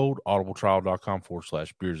Audible code,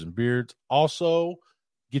 audibletrial.com/beers and beards. Also,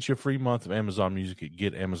 get you a free month of Amazon Music at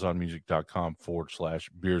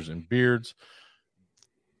getamazonmusic.com/beers and beards.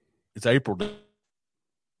 It's April.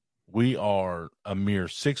 We are a mere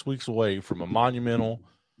 6 weeks away from a monumental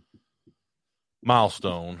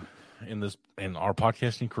milestone in our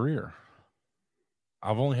podcasting career.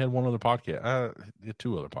 I've only had one other podcast.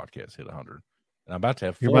 Two other podcasts hit 100. And I'm about to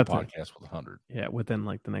have four podcasts with 100. Yeah, within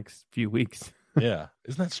like the next few weeks. Yeah.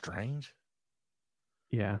 Isn't that strange?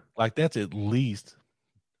 Yeah. Like that's at least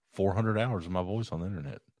 400 hours of my voice on the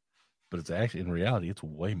internet. But it's actually, in reality, it's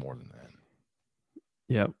way more than that.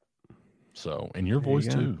 Yep. So, and your voice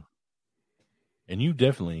too. And you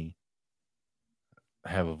definitely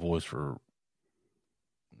have a voice for,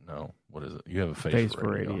 no, what is it? You have a face for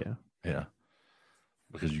radio. Yeah.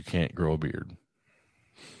 Because you can't grow a beard.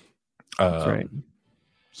 That's right.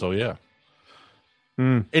 So, yeah.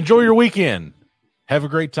 Enjoy your weekend. Have a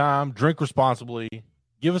great time. Drink responsibly.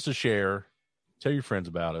 Give us a share. Tell your friends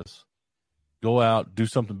about us. Go out. Do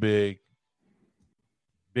something big.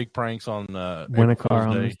 Big pranks on win a car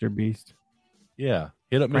on Mr. Beast. Yeah.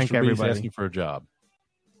 Hit up Mr. Beast asking for a job.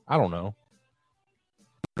 I don't know.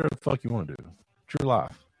 Whatever the fuck you want to do. It's your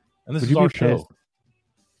life. And this is our show.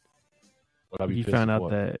 You found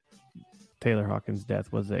out that Taylor Hawkins'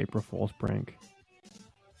 death was an April Fool's prank.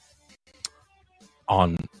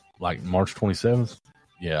 On like March 27th?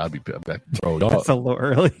 Yeah, I'd be back. Bro, that's a little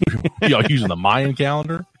early. Y'all using the Mayan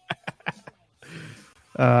calendar?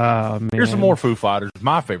 Man. Here's some more Foo Fighters.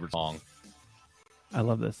 My favorite song. I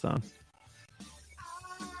love this song.